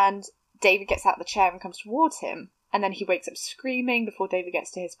 and David gets out of the chair and comes towards him, and then he wakes up screaming before David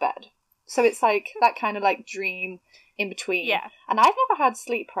gets to his bed. So it's like that kind of like dream in between. Yeah. And I've never had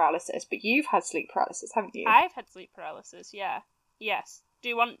sleep paralysis, but you've had sleep paralysis, haven't you? I've had sleep paralysis, yeah. Yes. Do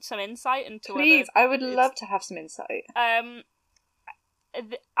you want some insight into Please, I would love to have some insight. I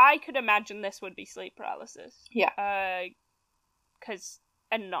could imagine this would be sleep paralysis. Yeah.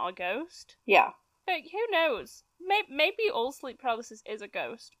 And not a ghost. Yeah. But who knows? Maybe all sleep paralysis is a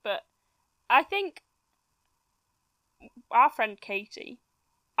ghost, but I think our friend Katie,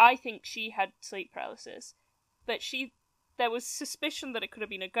 I think she had sleep paralysis, but there was suspicion that it could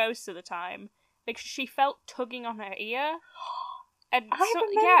have been a ghost at the time because she felt tugging on her ear. And I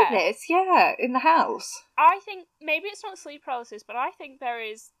remember this, in the house. I think maybe it's not sleep paralysis, but I think there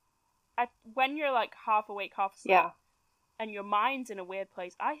is, when you're like half awake, half asleep, and your mind's in a weird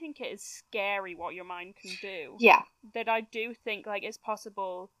place, I think it is scary what your mind can do. Yeah. That I do think like it's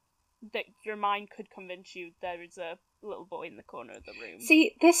possible that your mind could convince you there is a little boy in the corner of the room.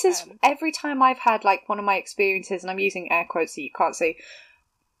 See, this is every time I've had like one of my experiences, and I'm using air quotes so you can't see.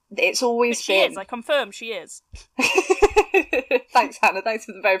 It's always but she is. I confirm she is. Thanks, Hannah. Thanks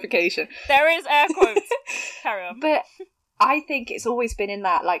for the verification. There is air quotes. Carry on. But I think it's always been in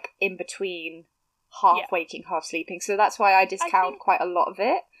that like in between, half waking, half sleeping. So that's why I discount quite a lot of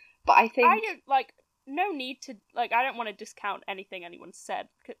it. But I think I don't like. No need to like. I don't want to discount anything anyone said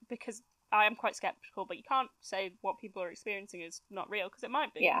because I am quite skeptical. But you can't say what people are experiencing is not real because it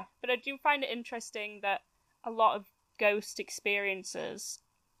might be. Yeah. But I do find it interesting that a lot of ghost experiences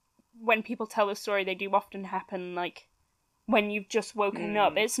when people tell the story, they do often happen, like, when you've just woken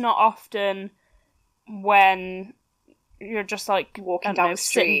up. It's not often when you're just, like, walking down the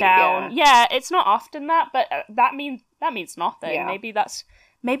street, sitting down. Yeah, it's not often that, but that means nothing. Yeah.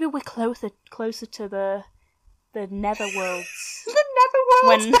 Maybe we're closer to the netherworlds. The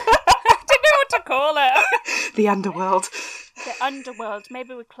netherworld! I don't know what to call it. The underworld. The underworld.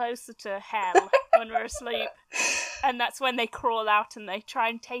 Maybe we're closer to hell when we're asleep. And that's when they crawl out and they try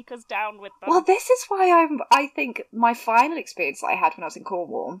and take us down with them. Well, this is why I think my final experience that I had when I was in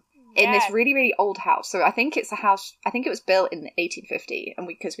Cornwall, in this really, really old house. So I think it's a house, I think it was built in 1850, and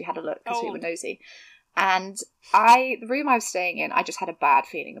because we had a look, because we were nosy. And the room I was staying in, I just had a bad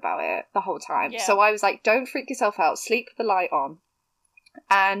feeling about it the whole time. Yeah. So I was like, don't freak yourself out, sleep with the light on.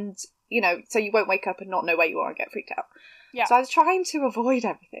 And, you know, so you won't wake up and not know where you are and get freaked out. Yeah. So I was trying to avoid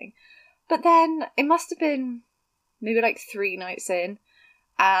everything. But then it must have been maybe like 3 nights in,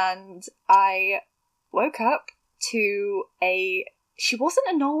 and I woke up to she wasn't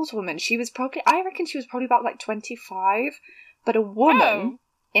an old woman. I reckon she was probably about like 25, but a woman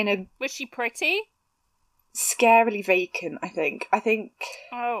in a... Was she pretty? Scarily vacant, I think.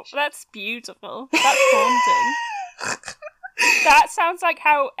 Oh, that's beautiful. That's haunting. That sounds like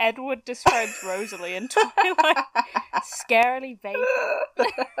how Edward describes Rosalie in Twilight. Scarily vacant.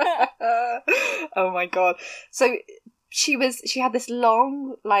 Oh my god. So she had this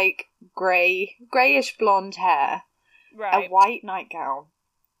long, like, greyish blonde hair, right, a white nightgown,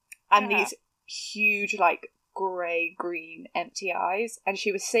 and these huge, like, grey-green empty eyes, and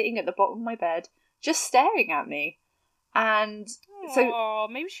she was sitting at the bottom of my bed, just staring at me. And so,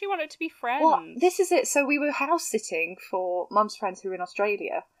 maybe she wanted to be friends. well, this is it. So we were house sitting for Mum's friends who were in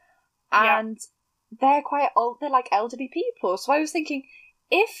Australia, and they're quite old. They're like elderly people. So I was thinking,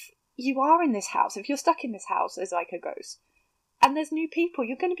 if you are in this house, if you're stuck in this house as like a ghost, and there's new people,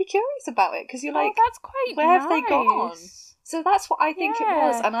 you're going to be curious about it because you're like, that's quite where nice. have they gone? So that's what I think it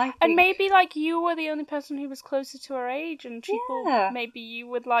was, and maybe like you were the only person who was closer to her age, and people maybe you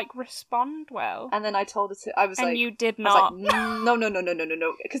would like respond well. And then I told her to. I was like, you did not. I was like,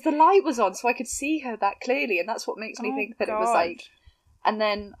 no, because the light was on, so I could see her that clearly, and that's what makes me think that it was like. And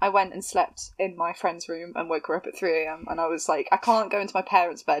then I went and slept in my friend's room and woke her up at 3 a.m. and I was like, I can't go into my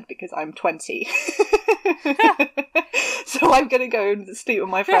parents' bed because I'm 20. So I'm going to go and sleep with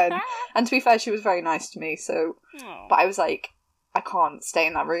my friend. And to be fair, she was very nice to me. So, but I was like, I can't stay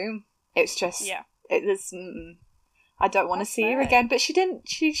in that room. It's just, it is. I don't want to see her again. But she didn't.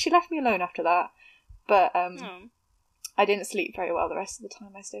 She left me alone after that. But I didn't sleep very well the rest of the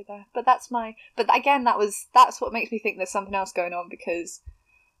time I stayed there. But But again, that's what makes me think there's something else going on, because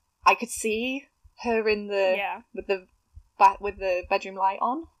I could see her in the with the bedroom light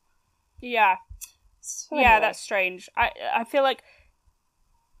on. Yeah. So anyway. That's strange. I feel like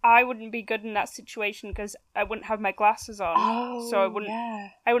I wouldn't be good in that situation because I wouldn't have my glasses on, so I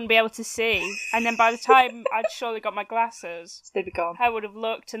wouldn't be able to see. And then by the time I'd surely got my glasses, they'd be gone. I would have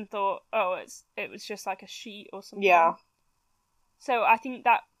looked and thought, it was just like a sheet or something. Yeah. So I think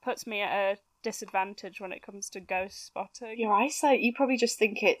that puts me at a disadvantage when it comes to ghost spotting. Your eyesight, you probably just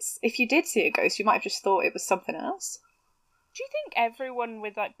think if you did see a ghost, you might have just thought it was something else. Do you think everyone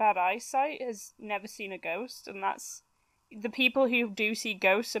with like bad eyesight has never seen a ghost, and that's the people who do see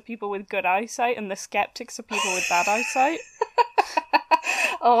ghosts are people with good eyesight, and the skeptics are people with bad eyesight?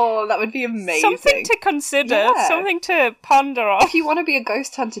 Oh, that would be amazing. Something to consider, something to ponder on. If you want to be a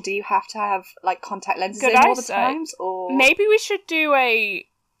ghost hunter, do you have to have like contact lenses in all the times, or maybe we should do a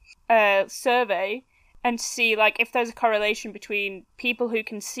survey and see like if there's a correlation between people who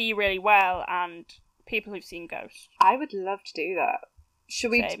can see really well and people who've seen ghosts. I would love to do that.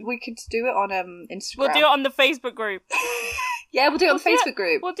 Should we? Same. We could do it on Instagram. We'll do it on the Facebook group. Yeah, we'll do it on the Facebook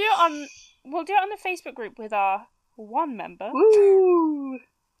group. We'll do it on the Facebook group with our one member. Woo!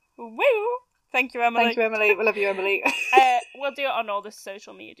 Woo! Thank you, Emily. Thank you, Emily. We love you, Emily. We'll do it on all the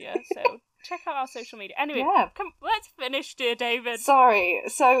social media. So check out our social media. Anyway, let's finish, dear David. Sorry.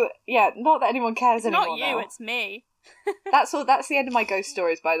 So not that anyone cares anymore. Not you. Now. It's me. That's all. That's the end of my ghost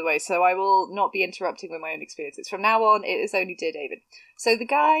stories, by the way. So I will not be interrupting with my own experiences from now on. It is only Dear David. So the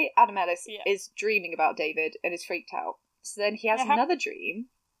guy Adam Ellis is dreaming about David and is freaked out. So then he has another dream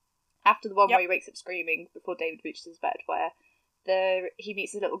after the one where he wakes up screaming before David reaches his bed, where he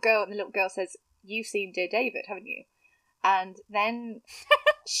meets a little girl and the little girl says, "You've seen Dear David, haven't you?" And then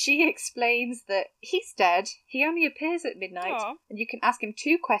she explains that he's dead. He only appears at midnight, and you can ask him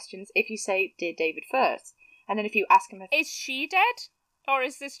 2 questions if you say Dear David first. And then if you ask him Is she dead? Or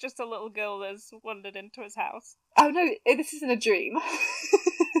is this just a little girl that's wandered into his house? Oh no, this isn't a dream.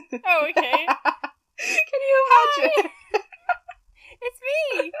 Oh, okay. Can you imagine? It's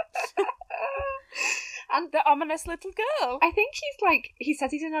me! And the ominous little girl. I think he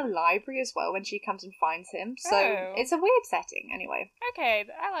says he's in a library as well when she comes and finds him. So it's a weird setting anyway. Okay,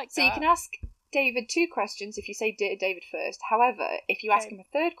 I like that. So you can ask David 2 questions if you say Dear David first. However, if you ask him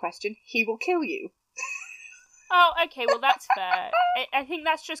a third question, he will kill you. Oh, okay, well that's fair. I think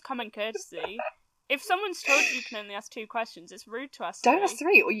that's just common courtesy. If someone's told you can only ask 2 questions, it's rude to ask 3. Don't ask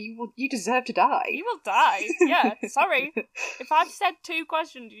 3, or you deserve to die. You will die. Yeah, sorry. If I've said 2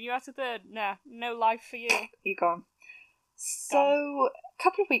 questions and you ask a third, nah, no life for you. You're gone. So, a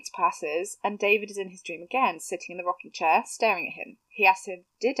couple of weeks passes, and David is in his dream again, sitting in the rocking chair, staring at him. He asks him,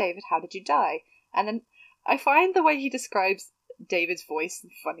 "Dear David, how did you die?" And then I find the way he describes David's voice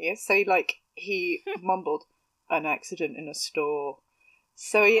the funniest. So he mumbled, "An accident in a store."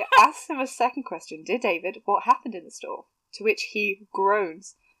 So he asks him a second question, "Dear David, what happened in the store?" To which he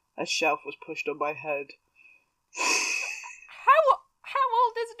groans, "A shelf was pushed on my head." How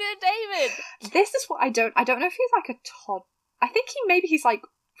old is Dear David? This is what I don't know if he's like a toddler. I think he's like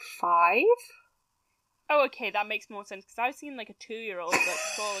 5. Oh, okay, that makes more sense, because I've seen like a 2-year-old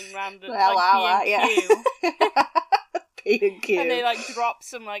falling around P&Q. P&Q. And they drop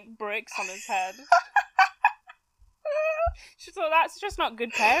some bricks on his head. She thought, that's just not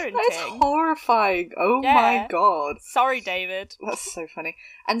good parenting. That's horrifying. Oh my god. Sorry, David. That's so funny.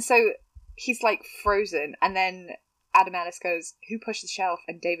 And so he's frozen, and then Adam Ellis goes, "Who pushed the shelf?"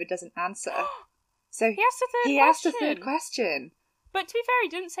 And David doesn't answer. So he asked a third question. But to be fair, he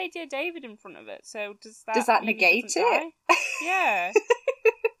didn't say "Dear David" in front of it, so does that negate it? Yeah.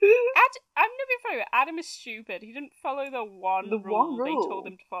 I'm not being funny, but Adam is stupid. He didn't follow the one rule they told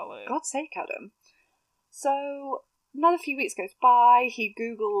him to follow. God's sake, Adam. So another few weeks goes by. He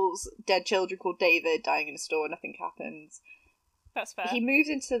Googles dead children called David dying in a store. Nothing happens. That's fair. He moves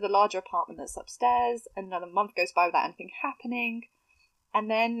into the larger apartment that's upstairs. Another month goes by without anything happening. And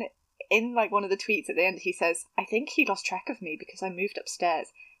then in one of the tweets at the end, he says, "I think he lost track of me because I moved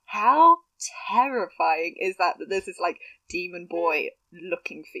upstairs." How terrifying is that there's this demon boy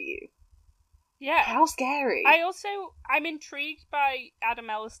looking for you? Yeah. How scary. I'm intrigued by Adam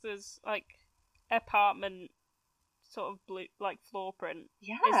Ellis's apartment sort of blue floor print.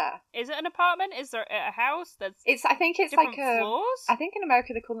 Yeah. Is it an apartment? Is there a house? I think it's different floors? I think in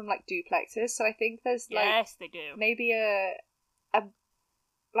America they call them duplexes, so I think there's yes, they do. Maybe a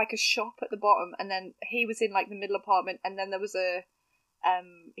shop at the bottom, and then he was in the middle apartment, and then there was a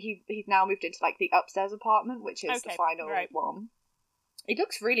he's now moved into the upstairs apartment, which is the final one. It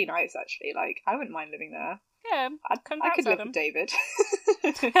looks really nice, actually. I wouldn't mind living there. Yeah, I could live with David.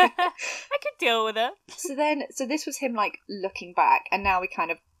 I could deal with it. So this was him looking back, and now we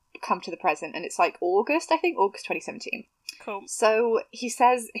kind of come to the present, and it's August 2017. Cool. So he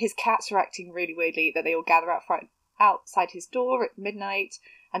says his cats are acting really weirdly, that they all gather outside his door at midnight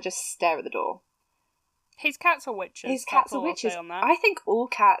and just stare at the door. His cats are witches. His cats are witches. I think all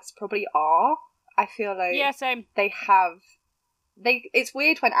cats probably are. I feel same. They have. It's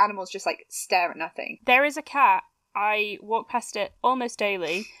weird when animals just stare at nothing. There is a cat. I walk past it almost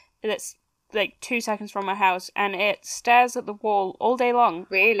daily. That's 2 seconds from my house, and it stares at the wall all day long.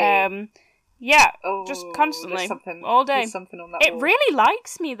 Really? Yeah, just constantly, all day. There's something on that it wall. Really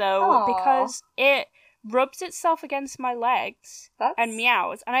likes me though. Aww. Because it rubs itself against my legs and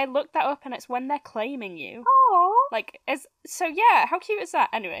meows, and I looked that up, and it's when they're claiming you. Aww. So yeah, how cute is that?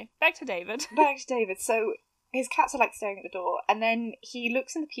 Anyway, back to David. So his cats are staring at the door, and then he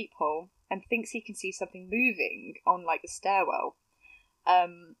looks in the peephole and thinks he can see something moving on the stairwell.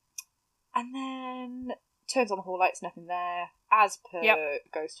 And then turns on the hall lights, nothing there, as per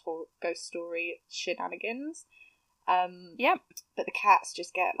ghost story shenanigans. Yep. But the cats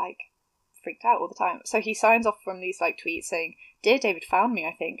just get freaked out all the time. So he signs off from these tweets saying, "Dear David found me,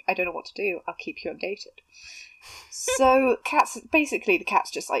 I think. I don't know what to do. I'll keep you updated." So the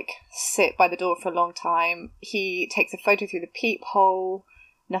cats just sit by the door for a long time. He takes a photo through the peephole.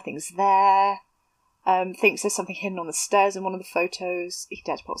 Nothing's there. Thinks there's something hidden on the stairs in one of the photos. He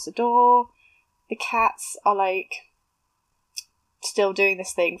deadbolts the door. The cats are still doing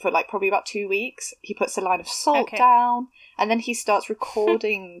this thing for probably about 2 weeks. He puts a line of salt down, and then he starts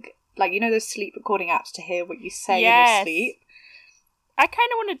recording those sleep recording apps to hear what you say in your sleep. I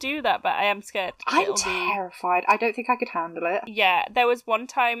kind of want to do that, but I am scared. I'm terrified. I don't think I could handle it. Yeah, there was one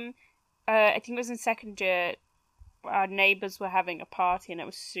time, I think it was in second year, our neighbours were having a party and it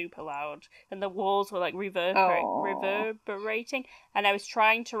was super loud, and the walls were reverberating, and I was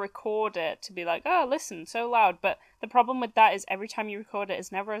trying to record it to be oh, listen, so loud, but the problem with that is every time you record it,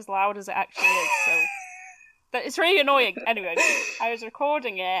 it's never as loud as it actually is, so it's really annoying. Anyway, I was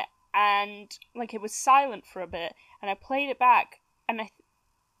recording it, and it was silent for a bit, and I played it back, and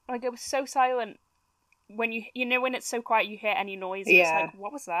like it was so silent. When you know when it's so quiet, you hear any noise. And Yeah. It's like,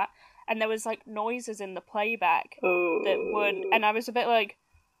 what was that? And there was like noises in the playback Ooh. that would, and I was a bit like,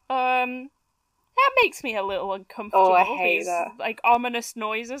 that makes me a little uncomfortable. Oh, I hate These, that. like ominous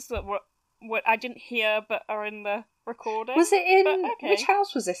noises that were what I didn't hear but are in the recording. Was it in... But, okay. Which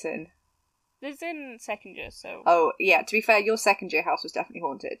house was this in? It's in second year, so. Oh, yeah, to be fair, your second year house was definitely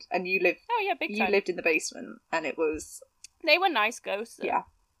haunted. And you lived... Oh yeah, big time. You lived in the basement, and it was... They were nice ghosts. Though. Yeah.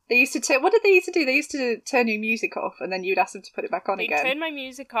 They used to... What did they used to do? They used to turn your music off, and then you'd ask them to put it back on They'd again. turn my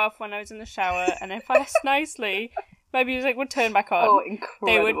music off when I was in the shower, and if I asked nicely, my music would turn back on. Oh, incredible.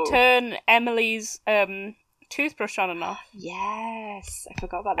 They would turn Emily's toothbrush on and off. Yes, I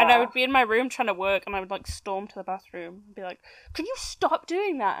forgot about that. And I would be in my room trying to work, and I would like storm to the bathroom and be like, "Could you stop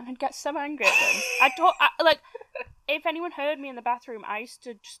doing that?" And I'd get so angry at them. Like, if anyone heard me in the bathroom, I used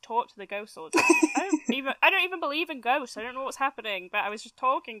to just talk to the ghosts all the time. I don't even believe in ghosts. I don't know what's happening, but I was just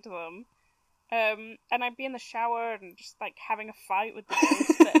talking to them. And I'd be in the shower and just like having a fight with the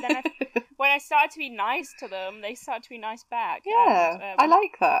ghosts. But then when I started to be nice to them, they started to be nice back. Yeah, and, I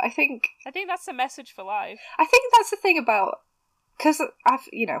like that. I think that's the message for life. I think that's the thing about... Because I've,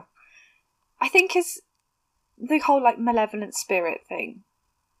 I think is the whole, like, malevolent spirit thing.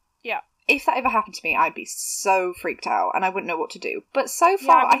 Yeah. If that ever happened to me, I'd be so freaked out and I wouldn't know what to do. But so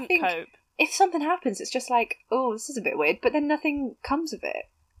far, I think cope. If something happens, it's just like, oh, this is a bit weird, but then nothing comes of it.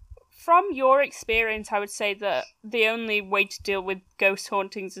 From your experience, I would say that the only way to deal with ghost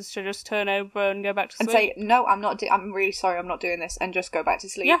hauntings is to just turn over and go back to sleep. And say, no, I'm not, I'm really sorry, I'm not doing this, and just go back to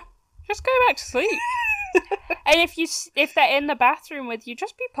sleep. Yeah, just go back to sleep. And if they're in the bathroom with you,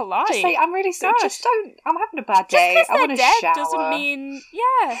 just be polite. Just say, I'm really sorry, just don't, I'm having a bad Just day, because I want they're to dead shower. doesn't mean,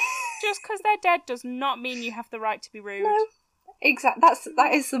 yeah, just because they're dead does not mean you have the right to be rude. No, exactly,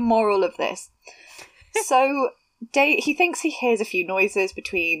 that is the moral of this. So... he thinks he hears a few noises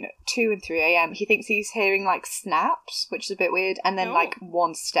between 2 and 3 a.m. He thinks he's hearing, like, snaps, which is a bit weird, and then, Oh. like,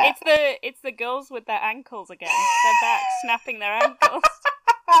 one step. It's the girls with their ankles again. They're back snapping their ankles.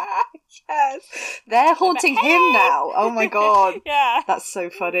 Yes. They're haunting him now. Oh my god. Yeah. That's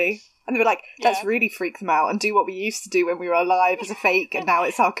so funny. And they were like, let's Yeah. really freak them out and do what we used to do when we were alive as a fake, and now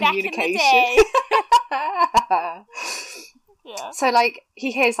it's our Back in the communication. day. Yeah. So, like,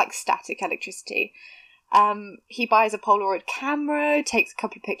 he hears, like, static electricity. He buys a Polaroid camera, takes a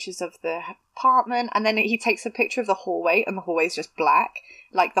couple of pictures of the apartment, and then he takes a picture of the hallway, and the hallway is just black.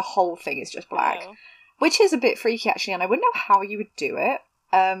 Like, the whole thing is just black. Oh. Which is a bit freaky, actually, and I wouldn't know how you would do it.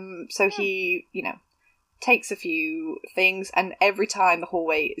 So he, takes a few things, and every time the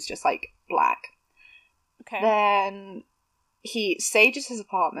hallway is just, like, black. Okay. Then he sages his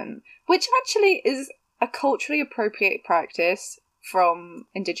apartment, which actually is a culturally appropriate practice from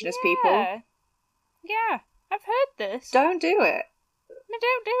Indigenous people. Yeah, I've heard this. Don't do it. No,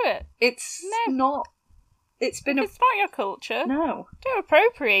 don't do it. It's No. not... It's been It's not your culture. No. Don't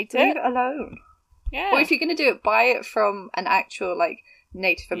appropriate Leave it. it alone. Yeah. Or if you're going to do it, buy it from an actual, like,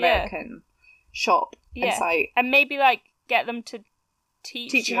 Native American shop and Yeah. say... And maybe, like, get them to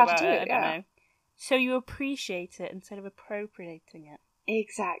teach you how to about do it, I don't know. So you appreciate it instead of appropriating it.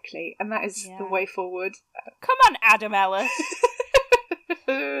 Exactly. And that is the Yeah. way forward. Come on, Adam Ellis.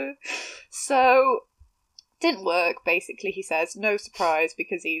 So, didn't work, basically, he says. No surprise,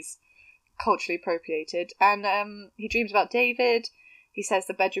 because he's culturally appropriated. And he dreams about David. He says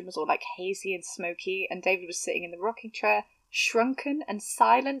the bedroom was all, like, hazy and smoky, and David was sitting in the rocking chair, shrunken and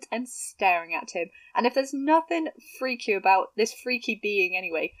silent and staring at him. And if there's nothing freaky about this freaky being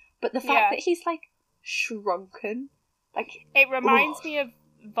anyway, but the fact that he's, like, shrunken. Like, It reminds me of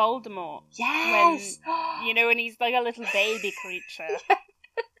Voldemort. yes! When he's like a little baby creature.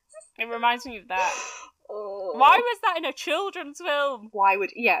 It reminds me of that. Oh. Why was that in a children's film? Why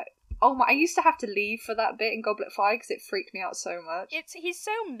would... Yeah. Oh my... I used to have to leave for that bit in Goblet of Fire because it freaked me out so much. He's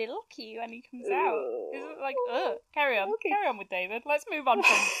so milky when he comes out. It's like, ugh. Carry on. Okay. Carry on with David. Let's move on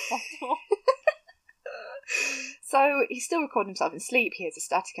from Baltimore. So he's still recording himself in sleep. He hears the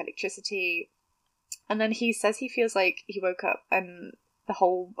static electricity. And then he says he feels like he woke up and the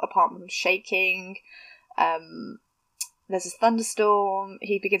whole apartment was shaking. There's a thunderstorm.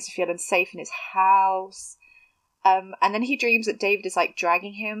 He begins to feel unsafe in his house. And then he dreams that David is, like,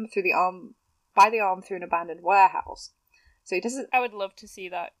 dragging him by the arm through an abandoned warehouse. So he doesn't... I would love to see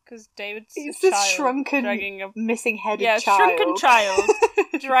that, because David's He's a this child shrunken, dragging a missing-headed child. shrunken child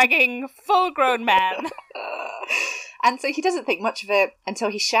dragging full-grown man. And so he doesn't think much of it until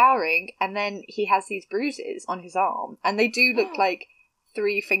he's showering, and then he has these bruises on his arm, and they do look like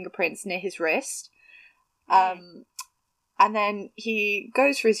 3 fingerprints near his wrist. And And then he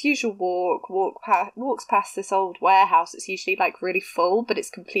goes for his usual walks past this old warehouse that's usually like really full, but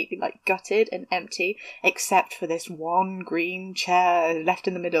it's completely like gutted and empty, except for this one green chair left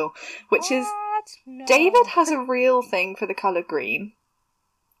in the middle, which is... No. David has a real thing for the colour green.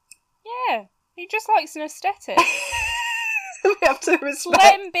 Yeah, he just likes an aesthetic. We have to respect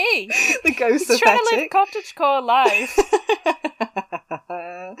Let him be. the ghost He's trying to live aesthetic. cottagecore life.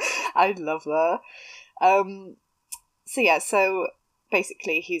 I love that. So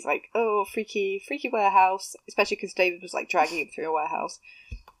basically he's like, oh, freaky warehouse, especially because David was like dragging him through a warehouse.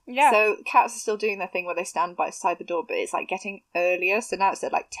 Yeah. So cats are still doing their thing where they stand beside the door, but it's like getting earlier, so now it's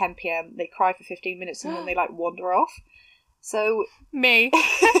at like 10 p.m. They cry for 15 minutes and then they like wander off. So Me.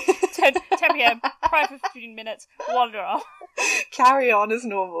 10 p.m. Cry for 15 minutes. Wander off. carry on as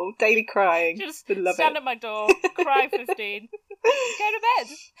normal, daily crying. Just Love stand it. at my door. Cry 15. Go to bed.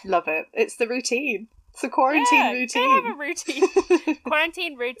 Love it. It's the routine. It's a quarantine routine. Go have a routine.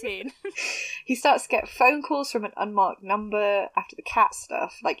 Quarantine routine. He starts to get phone calls from an unmarked number after the cat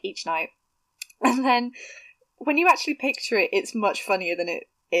stuff, like each night. And then when you actually picture it, it's much funnier than it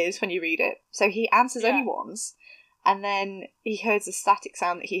is when you read it. So he answers only once, and then he hears a static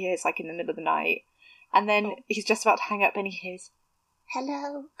sound that he hears like in the middle of the night. And then he's just about to hang up and he hears,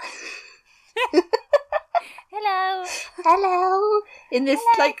 "Hello." Hello. Hello. In this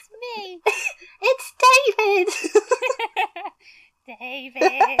like, It's me. it's David.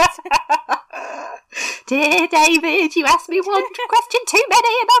 David. Dear David, you asked me one question too many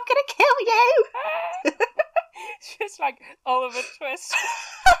and I'm going to kill you. It's just like Oliver Twist.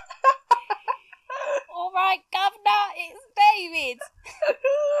 All right, Governor, it's David.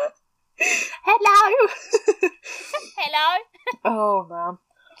 Hello. Hello. Oh, man.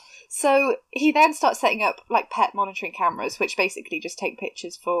 So he then starts setting up like pet monitoring cameras, which basically just take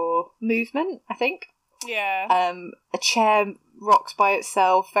pictures for movement, I think. Yeah. A chair rocks by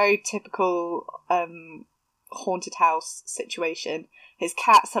itself, very typical haunted house situation. His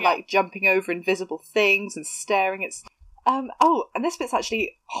cats are like jumping over invisible things and staring at... and this bit's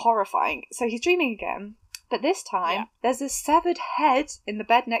actually horrifying. So he's dreaming again, but this time there's a severed head in the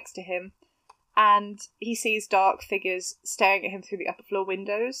bed next to him, and he sees dark figures staring at him through the upper floor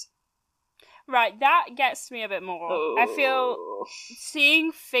windows. Right, that gets me a bit more. I feel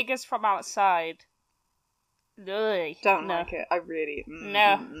seeing figures from outside. Ugh, Don't like it. I really...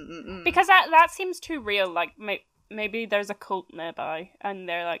 No. Because that seems too real. Like, maybe there's a cult nearby and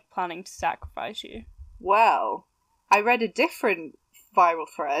they're, like, planning to sacrifice you. Well, I read a different viral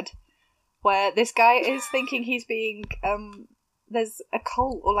thread where this guy is thinking he's being... there's a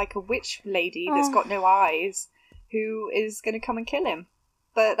cult or, like, a witch lady that's got no eyes who is going to come and kill him.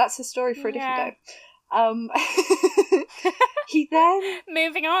 But that's a story for a different day. He then...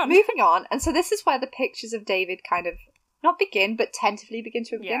 Moving on. And so this is where the pictures of David kind of, not begin, but tentatively begin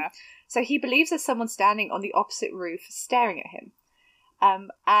to begin. Yeah. So he believes there's someone standing on the opposite roof staring at him.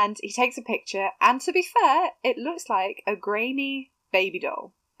 And he takes a picture, and to be fair, it looks like a grainy baby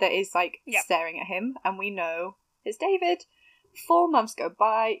doll that is, like, staring at him, and we know it's David. 4 months go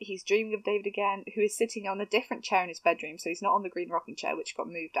by, he's dreaming of David again, who is sitting on a different chair in his bedroom, so he's not on the green rocking chair, which got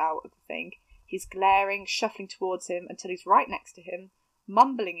moved out of the thing. He's glaring, shuffling towards him until he's right next to him,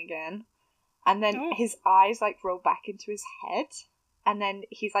 mumbling again, and then his eyes, like, roll back into his head, and then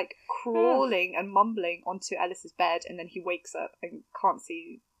he's, like, crawling and mumbling onto Ellis's bed, and then he wakes up and can't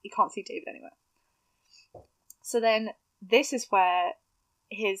see David anywhere. So then, this is where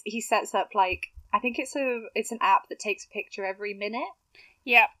he sets up, like, I think it's an app that takes a picture every minute.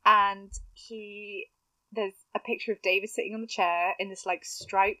 Yeah. And there's a picture of David sitting on the chair in this, like,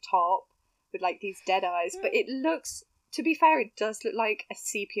 striped top with, like, these dead eyes. But it looks, to be fair, it does look like a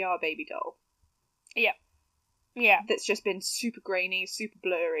CPR baby doll. Yeah. Yeah. That's just been super grainy, super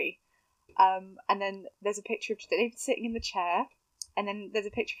blurry. And then there's a picture of David sitting in the chair. And then there's a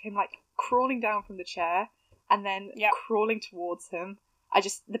picture of him, like, crawling down from the chair. And then crawling towards him.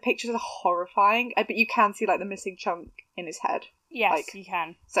 The pictures are horrifying, but you can see, like, the missing chunk in his head. Yes, like, you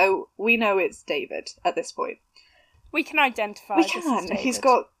can. So we know it's David at this point. We can identify. We can. He's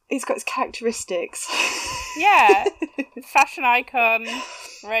got his characteristics. Yeah, fashion icon,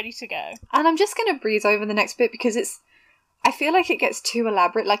 ready to go. And I'm just going to breeze over the next bit because I feel like it gets too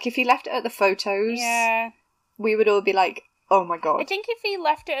elaborate. Like, if he left it at the photos, we would all be like, oh my god. I think if he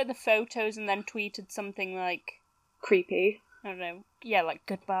left it at the photos and then tweeted something like... creepy. I don't know. Yeah, like,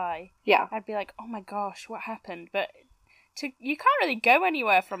 goodbye. Yeah. I'd be like, oh my gosh, what happened? But you can't really go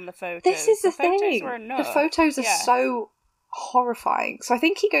anywhere from the photos. This is the thing. Photos were enough. The photos are so horrifying. So I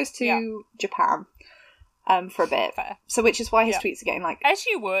think he goes to Japan for a bit. Fair. So which is why his tweets are getting, like... As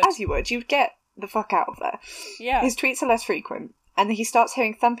you would. You'd get the fuck out of there. Yeah. His tweets are less frequent. And he starts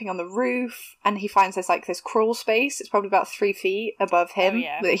hearing thumping on the roof, and he finds there's like this crawl space. It's probably about 3 feet above him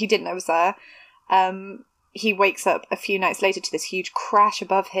that he didn't know was there. He wakes up a few nights later to this huge crash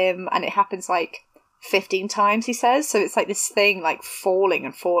above him, and it happens like 15 times, he says. So it's like this thing like falling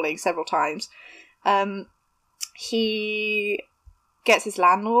and falling several times. He gets his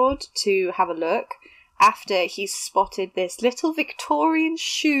landlord to have a look after he's spotted this little Victorian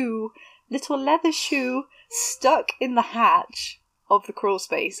shoe, little leather shoe, stuck in the hatch of the crawl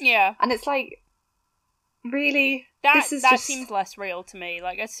space. Yeah. And it's like, really? That seems less real to me.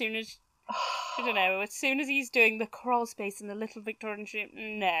 Like, as soon as... I don't know, as soon as he's doing the crawl space in the little Victorian shoe,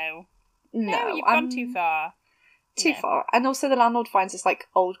 no, you've gone too far. Too far. And also the landlord finds this, like,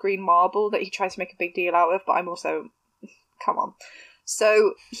 old green marble that he tries to make a big deal out of, but I'm also... Come on.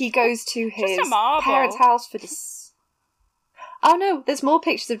 So he goes to his parents' house for this... Oh no, there's more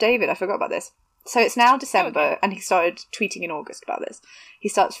pictures of David. I forgot about this. So it's now December, and he started tweeting in August about this. He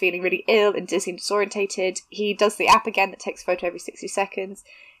starts feeling really ill and dizzy and disorientated. He does the app again that takes a photo every 60 seconds.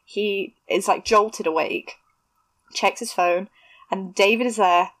 He is, like, jolted awake, checks his phone, and David is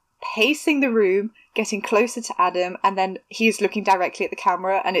there, pacing the room, getting closer to Adam, and then he's looking directly at the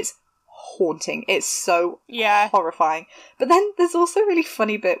camera, and it's haunting. It's so horrifying. But then there's also a really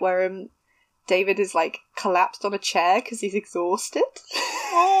funny bit where David is, like, collapsed on a chair because he's exhausted.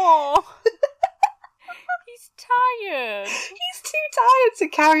 Oh, he's tired. He's too tired to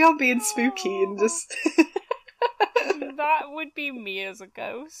carry on being spooky and just... That would be me as a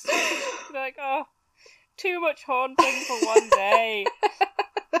ghost. Like, oh, too much haunting for one day.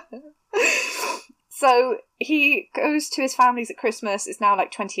 So he goes to his family's at Christmas. It's now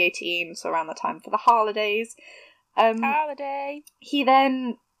like 2018, so around the time for the holidays. Holiday. He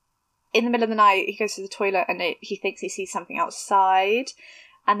then, in the middle of the night, he goes to the toilet and he thinks he sees something outside.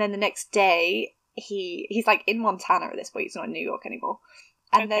 And then the next day, he's like in Montana at this point. He's not in New York anymore.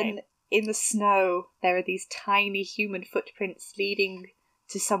 And then in the snow, there are these tiny human footprints leading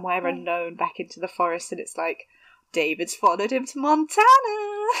to somewhere unknown back into the forest. And it's like, David's followed him to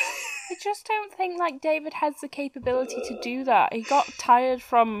Montana. I just don't think, like, David has the capability to do that. He got tired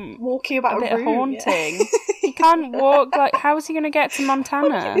from walking about a bit room, of haunting. He can't walk. Like, how is he going to get to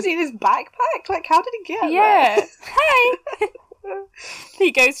Montana? Is he in his backpack? Like, how did he get there? Hey!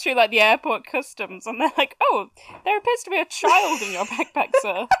 He goes through, like, the airport customs, and they're like, oh, there appears to be a child in your backpack,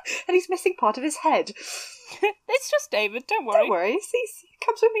 sir. And he's missing part of his head. It's just David, don't worry. Don't worry, he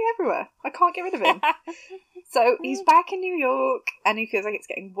comes with me everywhere. I can't get rid of him. So he's back in New York, and he feels like it's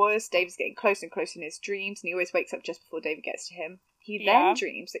getting worse. David's getting closer and closer in his dreams, and he always wakes up just before David gets to him. He then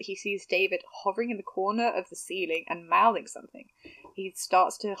dreams that he sees David hovering in the corner of the ceiling and mouthing something. He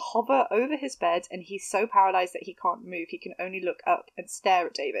starts to hover over his bed, and he's so paralyzed that he can't move. He can only look up and stare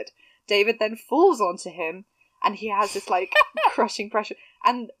at David. David then falls onto him, and he has this, like, crushing pressure.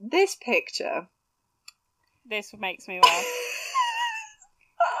 And this picture... This makes me laugh.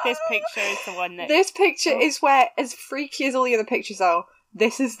 This picture is the one that... This picture is where, as freaky as all the other pictures are,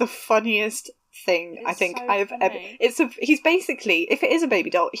 this is the funniest thing I think so I have ever... He's basically, if it is a baby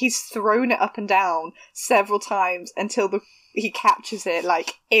doll, he's thrown it up and down several times until he captures it,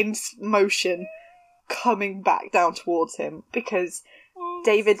 like, in motion, coming back down towards him, because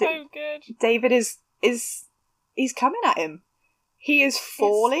David... So good. David is... He's coming at him. He is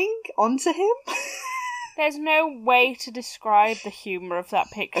falling onto him. There's no way to describe the humour of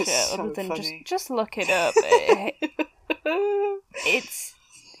that picture other than just look it up.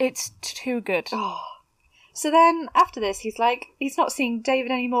 It's too good. Oh. So then, after this, he's not seeing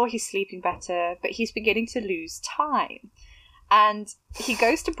David anymore, he's sleeping better, but he's beginning to lose time. And he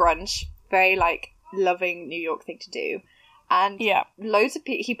goes to brunch, very, like, loving New York thing to do. And loads of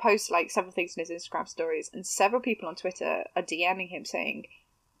people, he posts, like, several things in his Instagram stories, and several people on Twitter are DMing him saying,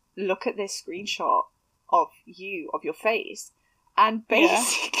 look at this screenshot of your face. And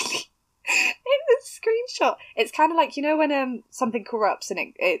basically, in the screenshot, it's kind of like, you know when something corrupts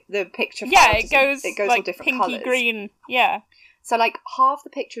and the picture it goes like, all different pinky colours. Green. So, like, half the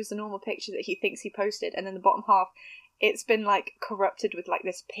picture is the normal picture that he thinks he posted, and then the bottom half, it's been, like, corrupted with, like,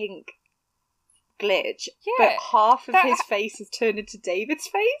 this pink glitch. But half of his face is turned into David's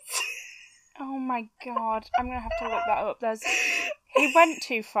face. Oh my god, I'm gonna have to look that up. He went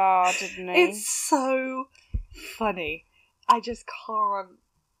too far, didn't he? It's so funny. I can't.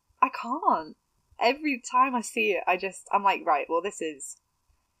 Every time I see it, I'm like, right, well, this is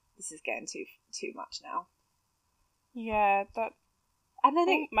getting too much now. Yeah, that. And then I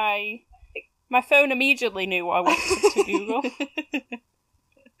think my phone immediately knew what I wanted to Google.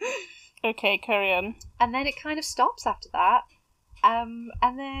 Okay, carry on. And then it kind of stops after that. And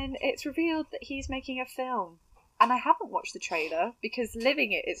then it's revealed that he's making a film. And I haven't watched the trailer because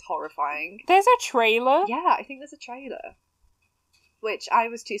living it is horrifying. There's a trailer? Yeah, I think there's a trailer. Which I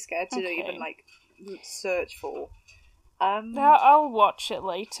was too scared to even, like, search for. I'll watch it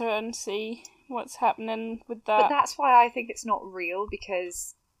later and see what's happening with that. But that's why I think it's not real,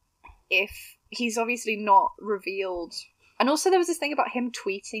 because if he's obviously not revealed... And also there was this thing about him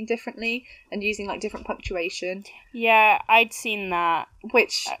tweeting differently and using, like, different punctuation. Yeah, I'd seen that.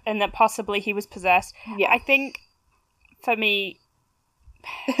 Which... And that possibly he was possessed. Yeah. I think, for me...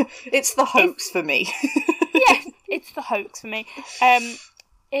 it's the hoax for me. Yeah, it's the hoax for me.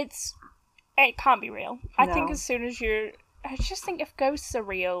 It can't be real. I think as soon as I just think if ghosts are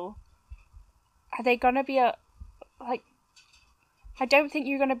real, are they gonna be I don't think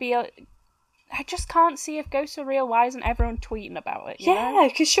you're gonna be I just can't see if ghosts are real. Why isn't everyone tweeting about it? Yeah,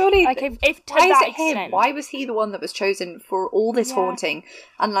 because surely, like, if to why that is it him? extent, Why was he the one that was chosen for all this haunting?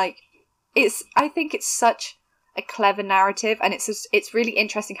 And like, I think it's such a clever narrative, and it's really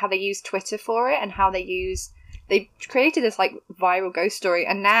interesting how they use Twitter for it, and how they created this like viral ghost story,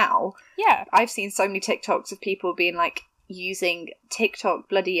 and now I've seen so many TikToks of people being like using TikTok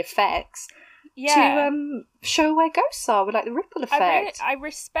bloody effects. To show where ghosts are with like the ripple effect. I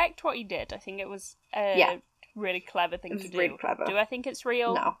respect what he did. I think it was a really clever thing to do. Really clever. Do I think it's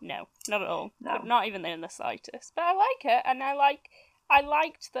real? No, not at all. No, not even in the slightest. But I like it, and I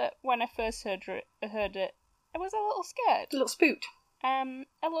liked that when I first heard it. I was a little scared, a little spooked. A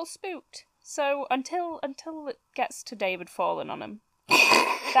little spooked. So until it gets to David falling on him.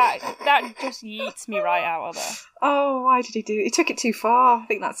 That just yeets me right out of there. Oh, why did he do it? He took it too far. I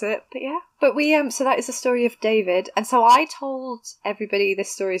think that's it. But yeah. But we so that is the story of David. And so I told everybody this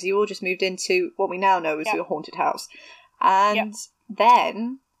story as you all just moved into what we now know as your haunted house. And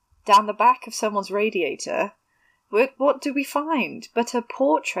then down the back of someone's radiator, what do we find but a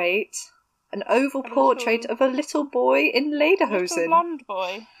portrait, an oval portrait of a little boy in lederhosen. Little blonde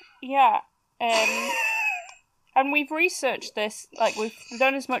boy. Yeah. And we've researched this, like, we've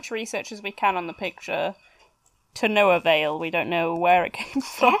done as much research as we can on the picture, to no avail. We don't know where it came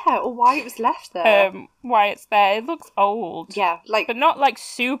from. Yeah, or why it was left there. Why it's there. It looks old. Yeah, like... But not, like,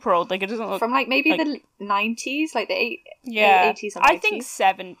 super old. Like, it doesn't look... From, like, maybe the 90s? Like, the 80s or 90s? I think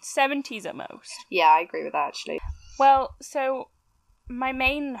 70s at most. Yeah, I agree with that, actually. Well, so... My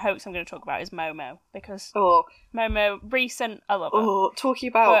main hoax I'm going to talk about is Momo, because Momo, recent, I love her. Talking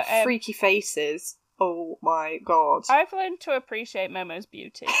about freaky faces... Oh my god. I've learned to appreciate Momo's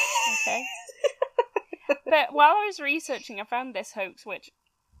beauty, okay? But while I was researching, I found this hoax, which,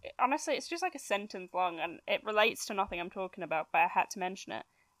 honestly, it's just like a sentence long, and it relates to nothing I'm talking about, but I had to mention it.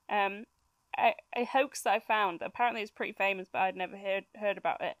 A hoax that I found, apparently it's pretty famous, but I'd never heard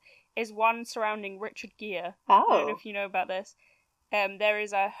about it, is one surrounding Richard Gere. I don't know if you know about this. There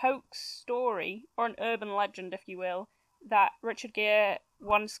is a hoax story, or an urban legend, if you will, that Richard Gere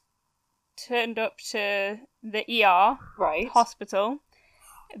once turned up to the ER hospital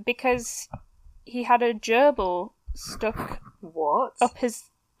because he had a gerbil stuck up his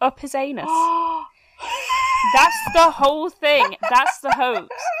anus. That's the whole thing. That's the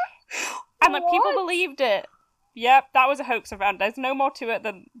hoax. And like, people believed it. Yep, that was a hoax around. There's no more to it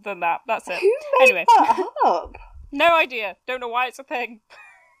than that. That's it. Who made that up? No idea. Don't know why it's a thing.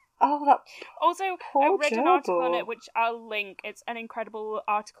 Oh, that also, I read an article on it, which I'll link. It's an incredible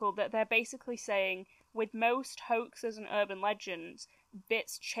article that they're basically saying, with most hoaxes and urban legends,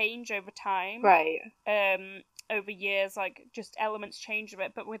 bits change over time. Right. Over years, like, just elements change of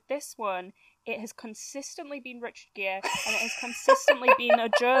it. But with this one, it has consistently been Richard Gere, and it has consistently been a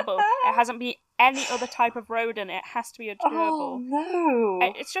gerbil. It hasn't been any other type of rodent. It has to be a gerbil. Oh,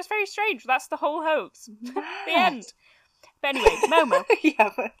 no. It's just very strange. That's the whole hoax. The end. But anyway, Momo.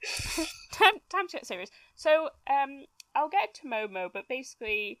 Time to get serious. So, I'll get to Momo, but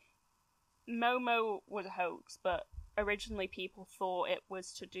basically, Momo was a hoax, but originally people thought it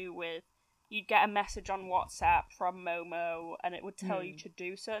was to do with, you'd get a message on WhatsApp from Momo, and it would tell you to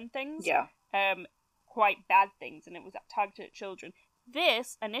do certain things. Yeah. Quite bad things, and it was targeted at children.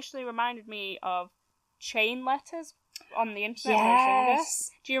 This initially reminded me of chain letters on the internet when I was younger.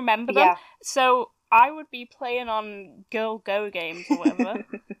 Do you remember them? Yeah. So I would be playing on Girl Go games or whatever,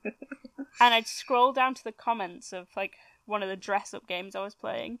 and I'd scroll down to the comments of like one of the dress-up games I was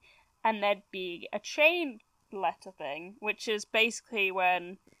playing, and there'd be a chain letter thing, which is basically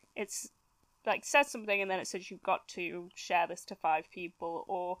when it's like says something and then it says you've got to share this to 5 people,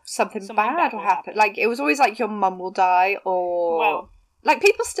 or something bad will happen. Like, it was always like your mum will die, or like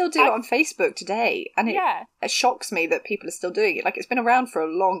people still do it on Facebook today, and it shocks me that people are still doing it. Like, it's been around for a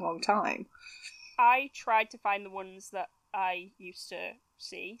long, long time. I tried to find the ones that I used to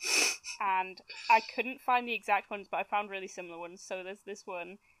see, and I couldn't find the exact ones, but I found really similar ones. So there's this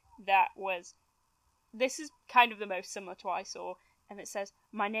one that was, this is kind of the most similar to what I saw, and it says,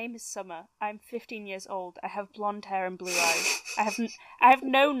 "My name is Summer. I'm 15 years old. I have blonde hair and blue eyes. I have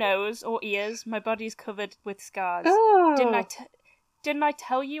no nose or ears. My body's covered with scars. Oh. Didn't I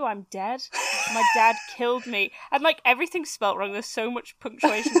tell you I'm dead? My dad killed me." And, like, everything's spelt wrong. There's so much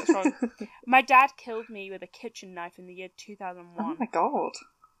punctuation that's wrong. "My dad killed me with a kitchen knife in the year 2001. Oh my god.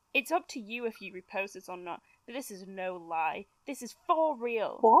 It's up to you if you repost this or not, but this is no lie. This is for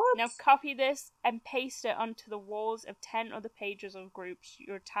real. What? Now copy this and paste it onto the walls of 10 other pages of groups.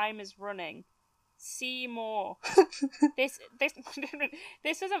 Your time is running. See more." This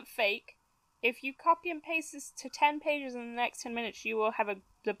this isn't fake. If you copy and paste this to 10 pages in the next 10 minutes, you will have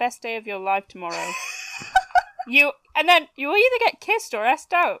the best day of your life tomorrow. And then you will either get kissed or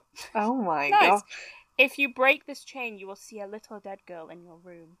asked out. Oh my Nice. god. If you break this chain, you will see a little dead girl in your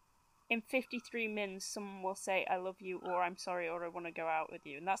room. In 53 mins, someone will say, "I love you," or "I'm sorry," or "I want to go out with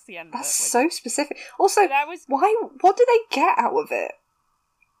you." And that's the end That's of it. so specific. Also, that was... what do they get out of it?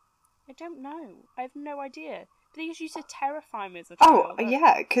 I don't know. I have no idea. But these used to terrify me as a Oh, child.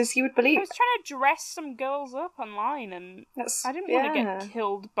 yeah, because you would believe... I was trying to dress some girls up online, and I didn't want to get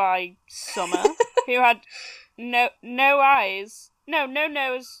killed by Summer, who had no eyes, no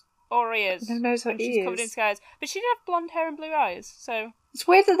nose or ears. No nose or and ears. She's covered in scars. But she did have blonde hair and blue eyes, so... It's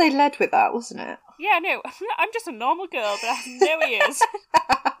weird that they led with that, wasn't it? Yeah, no, I'm just a normal girl, but I have no ears.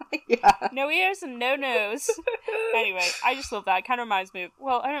 Yeah. No ears and no nose. Anyway, I just love that. It kind of reminds me of...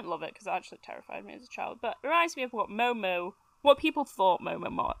 Well, I don't love it, because it actually terrified me as a child, but it reminds me of what people thought Momo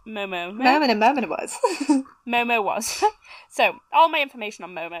was. Momo was. So, all my information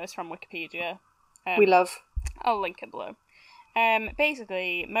on Momo is from Wikipedia. We love. I'll link it below.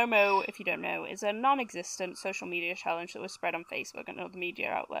 Basically, Momo, if you don't know, is a non-existent social media challenge that was spread on Facebook and other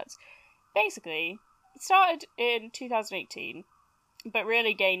media outlets. Basically, it started in 2018, but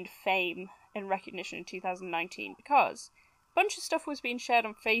really gained fame and recognition in 2019 because a bunch of stuff was being shared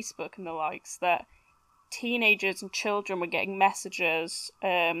on Facebook and the likes that teenagers and children were getting messages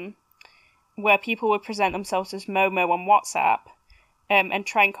where people would present themselves as Momo on WhatsApp and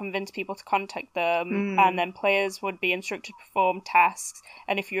try and convince people to contact them, and then players would be instructed to perform tasks,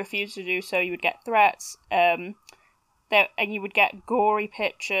 and if you refused to do so, you would get threats, and you would get gory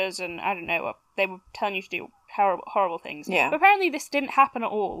pictures, and I don't know, they were telling you to do horrible things. Yeah. But apparently this didn't happen at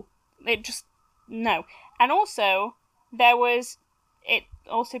all. It just... No. And also,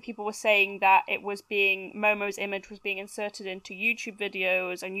 people were saying that Momo's image was being inserted into YouTube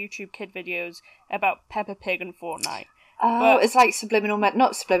videos and YouTube Kid videos about Peppa Pig and Fortnite. Oh, it's like subliminal,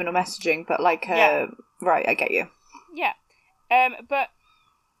 not subliminal messaging, but like, right, I get you. Yeah. But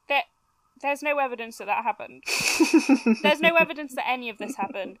there's no evidence that happened. There's no evidence that any of this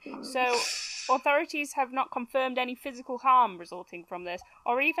happened. So, authorities have not confirmed any physical harm resulting from this,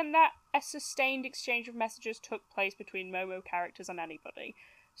 or even that a sustained exchange of messages took place between Momo characters and anybody.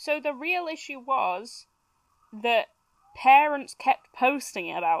 So the real issue was that parents kept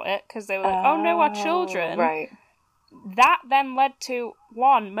posting about it, because they were like, "Oh no, our children." Right. That then led to,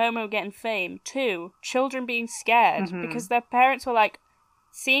 1, Momo getting fame, 2, children being scared, because their parents were like,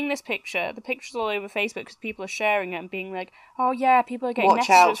 seeing this picture, the picture's all over Facebook because people are sharing it and being like, "Oh yeah, people are getting Watch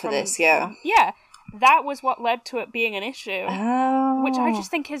messages out for from..." this, yeah. Yeah, that was what led to it being an issue, Oh. which I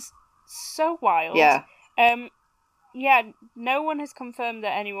just think is so wild. Yeah. Yeah, no one has confirmed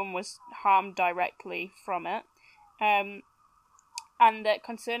that anyone was harmed directly from it, and that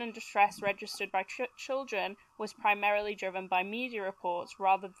concern and distress registered by children was primarily driven by media reports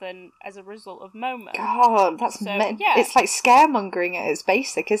rather than as a result of Momo. God, that's it's like scaremongering at its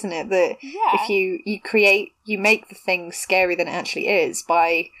basic, isn't it? That if you make the thing scarier than it actually is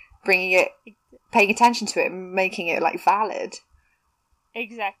by paying attention to it and making it like valid.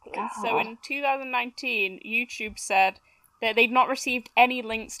 Exactly. God. So in 2019, YouTube said that they'd not received any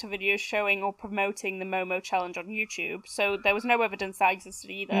links to videos showing or promoting the Momo challenge on YouTube, so there was no evidence that existed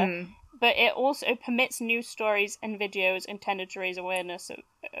either. But it also permits news stories and videos intended to raise awareness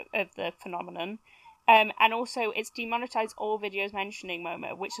of the phenomenon. And also, it's demonetized all videos mentioning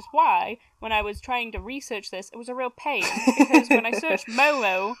Momo, which is why, when I was trying to research this, it was a real pain, because when I searched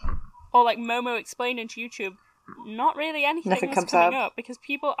Momo, or like Momo explained into YouTube, not really anything was coming up because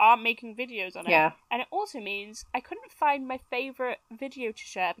people aren't making videos on it. Yeah. And it also means I couldn't find my favourite video to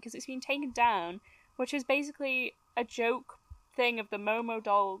share because it's been taken down, which is basically a joke thing of the Momo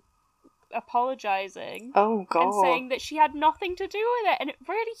doll apologising. Oh, God. And saying that she had nothing to do with it. And it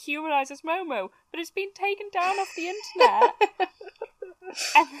really humanises Momo. But it's been taken down off the internet.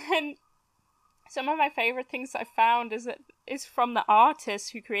 And then... Some of my favourite things I found is from the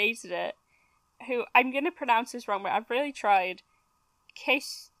artist who created it, who, I'm going to pronounce this wrong, but I've really tried.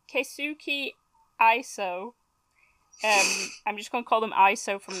 Keisuke Iso. I'm just going to call them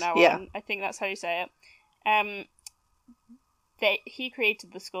Iso from now on. I think that's how you say it. He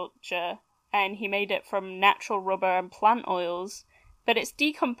created the sculpture, and he made it from natural rubber and plant oils, but it's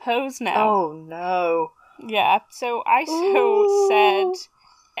decomposed now. Oh, no. Yeah, so Iso said,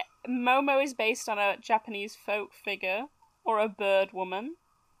 Momo is based on a Japanese folk figure, or a bird woman.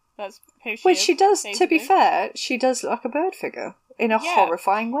 That's who she is. Which she does, basically. to be fair, she does look like a bird figure, in a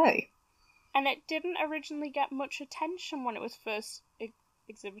horrifying way. And it didn't originally get much attention when it was first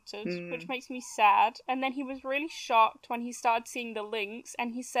exhibited, which makes me sad. And then he was really shocked when he started seeing the links,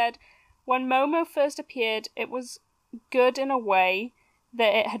 and he said, when Momo first appeared, it was good in a way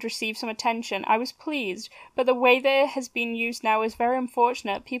that it had received some attention. I was pleased, but the way that it has been used now is very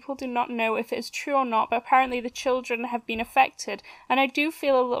unfortunate. People do not know if it is true or not, but apparently the children have been affected, and I do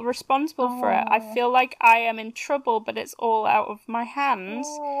feel a little responsible for it. I feel like I am in trouble, but it's all out of my hands.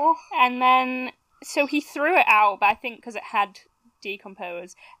 And then, so he threw it out, but I think because it had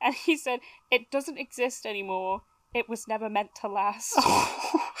decomposed, and he said, it doesn't exist anymore. It was never meant to last.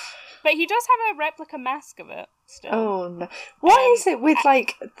 But he does have a replica mask of it still. Oh no. Why is it with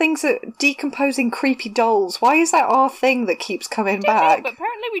like things that decomposing creepy dolls? Why is that our thing that keeps coming back? Know, but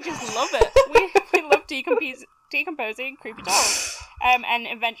apparently we just love it. We love decomposing creepy dolls. And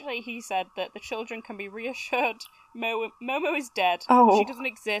eventually he said that the children can be reassured Momo is dead. Oh. She doesn't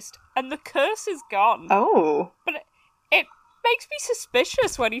exist. And the curse is gone. Oh. But it makes me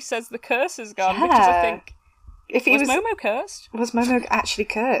suspicious when he says the curse is gone, because I think, was Momo cursed? Was Momo actually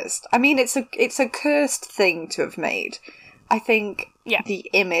cursed? I mean, it's a cursed thing to have made. I think the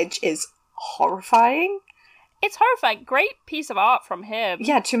image is horrifying. It's horrifying. Great piece of art from him.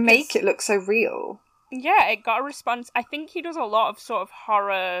 Yeah, to make it look so real. Yeah, it got a response. I think he does a lot of sort of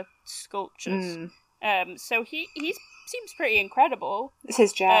horror sculptures. So he seems pretty incredible. It's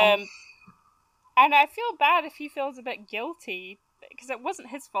his jam. And I feel bad if he feels a bit guilty, because it wasn't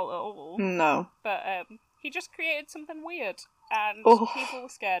his fault at all. No. But he just created something weird, and people were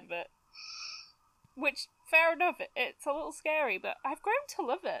scared of it. Which, fair enough, it's a little scary, but I've grown to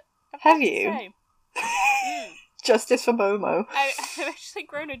love it. Have you? Justice for Momo. I've actually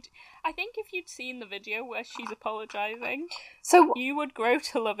grown I think if you'd seen the video where she's apologising, so you would grow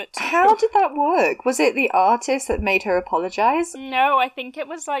to love it too. How did that work? Was it the artist that made her apologise? No, I think it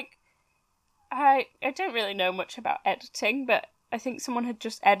was like... I don't really know much about editing, but I think someone had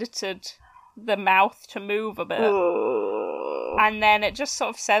just edited the mouth to move a bit. And then it just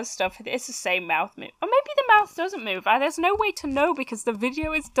sort of says stuff. It's the same mouth move. Or maybe the mouth doesn't move. There's no way to know because the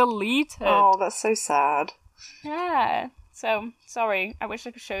video is deleted. Oh, that's so sad. Yeah. So, sorry. I wish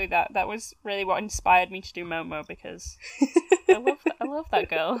I could show you that. That was really what inspired me to do Momo, because I love that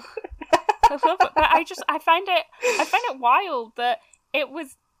girl. I love it. But I find it wild that it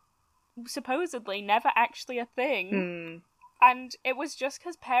was supposedly never actually a thing. And it was just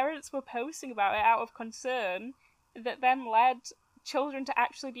because parents were posting about it out of concern that then led children to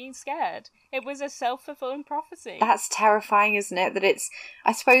actually being scared. It was a self-fulfilling prophecy. That's terrifying, isn't it? That it's,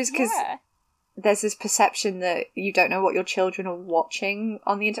 I suppose, because there's this perception that you don't know what your children are watching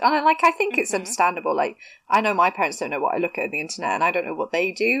on the internet. And I think it's understandable. Like, I know my parents don't know what I look at the internet, and I don't know what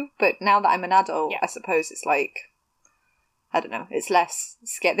they do. But now that I'm an adult, I suppose it's like, I don't know, it's less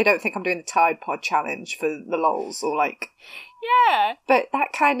scared. They don't think I'm doing the Tide Pod challenge for the lols, or like... Yeah. But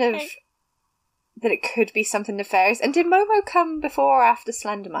that kind of... that it could be something nefarious. And did Momo come before or after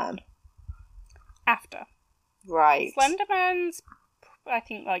Slenderman? After. Right. Slenderman's, I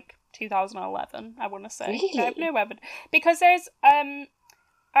think, like, 2011, I want to say. Really? I have no evidence. Because there's, I'm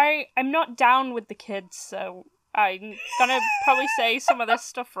not down with the kids, so I'm gonna probably say some of this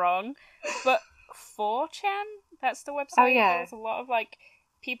stuff wrong. But 4chan? That's the website. Oh, yeah. There's a lot of, like,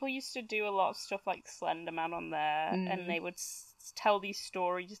 people used to do a lot of stuff like Slenderman on there, and they would tell these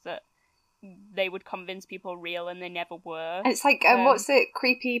stories that they would convince people real, and they never were. And it's like, what's it?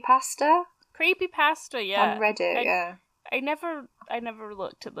 Creepypasta? Creepypasta, yeah. On Reddit, yeah. I never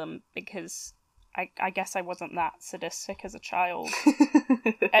looked at them because I guess I wasn't that sadistic as a child.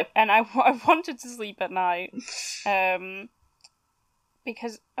 And I wanted to sleep at night.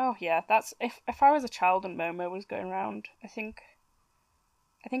 Because, that's... If I was a child and Momo was going around, I think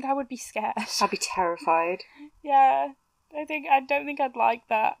I would be scared. I'd be terrified. Yeah. I don't think I'd like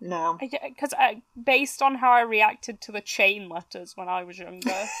that. No. Because based on how I reacted to the chain letters when I was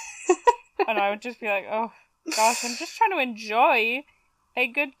younger, and I would just be like, oh, gosh, I'm just trying to enjoy a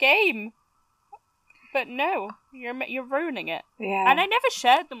good game. But no, you're ruining it. Yeah. And I never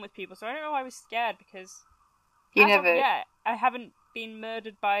shared them with people, so I don't know why I was scared, because I haven't been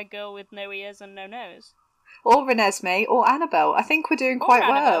murdered by a girl with no ears and no nose. Or Renesmee, or Annabelle. I think we're doing quite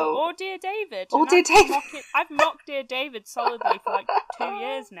well. Or Dear David. Or Dear David. I've mocked Dear David solidly for like 2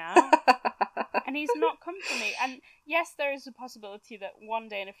 years now. And he's not come for me. And yes, there is a possibility that one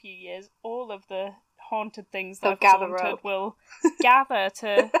day in a few years, all of the haunted things that I've haunted will gather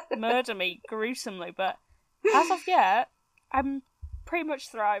to murder me gruesomely. But as of yet, I'm pretty much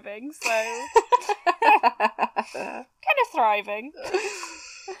thriving, so... kind of thriving.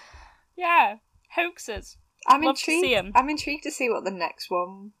 Yeah. Hoaxes. I'm Love intrigued. To see 'em. I'm intrigued to see what the next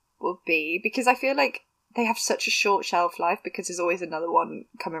one will be, because I feel like they have such a short shelf life, because there's always another one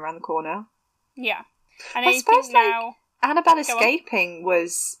coming around the corner. Yeah, and I suppose like Annabelle escaping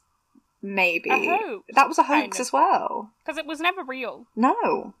was maybe that was a hoax as well, because it was never real.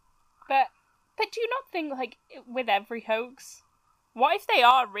 No, but do you not think, like, with every hoax, what if they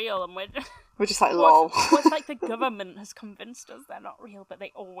are real and we're just like lol? What's like the government has convinced us they're not real, but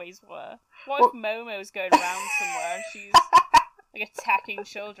they always were? What if Momo's going around somewhere and she's like attacking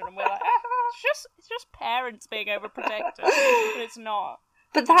children, and we're like, it's just parents being overprotective, but it's not.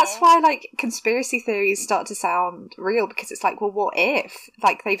 But that's why, like, conspiracy theories start to sound real, because it's like, well, what if?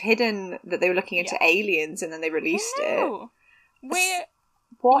 Like, they've hidden that they were looking into aliens and then they released it.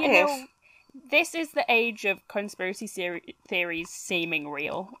 What if? This is the age of conspiracy theories seeming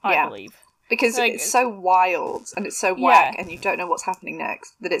real, I believe. Because like, it's so wild and it's so whack and you don't know what's happening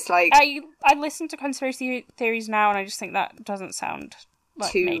next, that it's like... I listen to conspiracy theories now and I just think that doesn't sound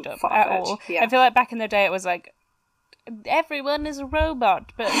like too made up far-fetched. At all. Yeah. I feel like back in the day it was like, everyone is a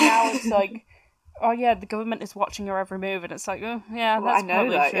robot, but now it's like, oh yeah, the government is watching your every move, and it's like, oh yeah, well, that's I know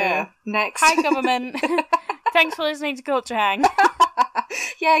probably that, true. Yeah. Next. Hi government. Thanks for listening to Culture Hang.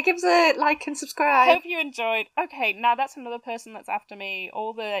 Yeah, give us a like and subscribe. Hope you enjoyed. Okay, now that's another person that's after me,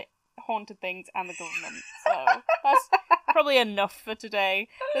 all the haunted things and the government. So that's probably enough for today.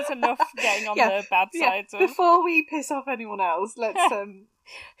 There's enough getting on the bad sides of... Before we piss off anyone else, let's...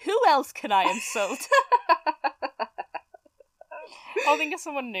 Who else can I insult? I'll think of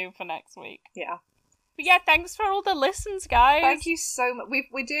someone new for next week. Yeah. But yeah, thanks for all the listens, guys. Thank you so much.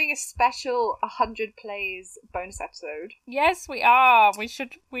 We're doing a special 100 plays bonus episode. Yes, we are. We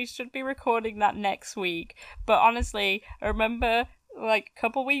should be recording that next week. But honestly, I remember like a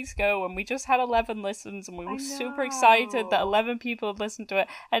couple weeks ago when we just had 11 listens and we were super excited that 11 people had listened to it,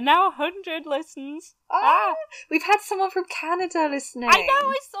 and now 100 listens. We've had someone from Canada listening. I know,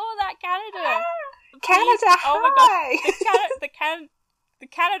 I saw that. Canada. Canada, hi. Oh my god, the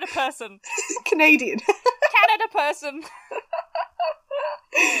Canada person. Canadian. Canada person.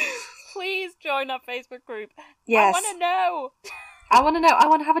 Please join our Facebook group. Yes. I want to know. I want to know. I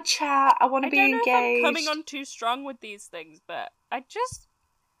want to have a chat. I want to be engaged. I don't know if I'm coming on too strong with these things, but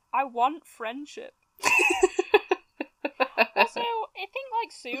I want friendship. Also, I think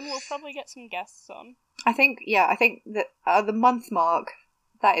like soon we'll probably get some guests on. I think that the month mark,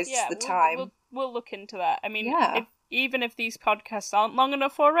 that is the time. We'll look into that. I mean, Yeah. Even if these podcasts aren't long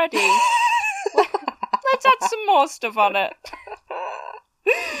enough already, let's add some more stuff on it.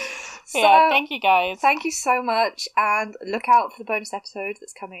 So, yeah, thank you guys. Thank you so much, and look out for the bonus episode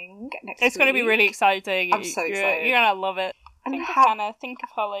that's coming next week. It's going to be really exciting. I'm so excited. You're going to love it. And think of Hannah, think of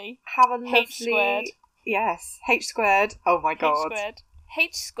Holly. Have a lovely... H squared. Yes, H squared. Oh my god.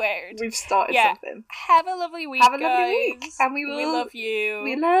 H squared. We've started something. Have a lovely week, Have a lovely week. And we love you.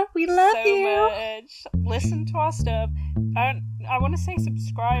 We love so you. much. Listen to our stuff. I want to say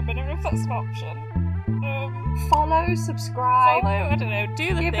subscribe. I don't know if that's an option. Follow, subscribe. I don't know.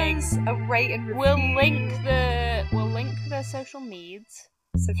 Do the Give things. Us a rate and review. We'll link the social meds.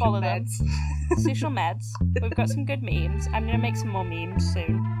 Follow meds. them. Social meds. We've got some good memes. I'm gonna make some more memes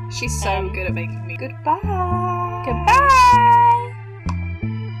soon. She's so good at making me. Goodbye. Goodbye.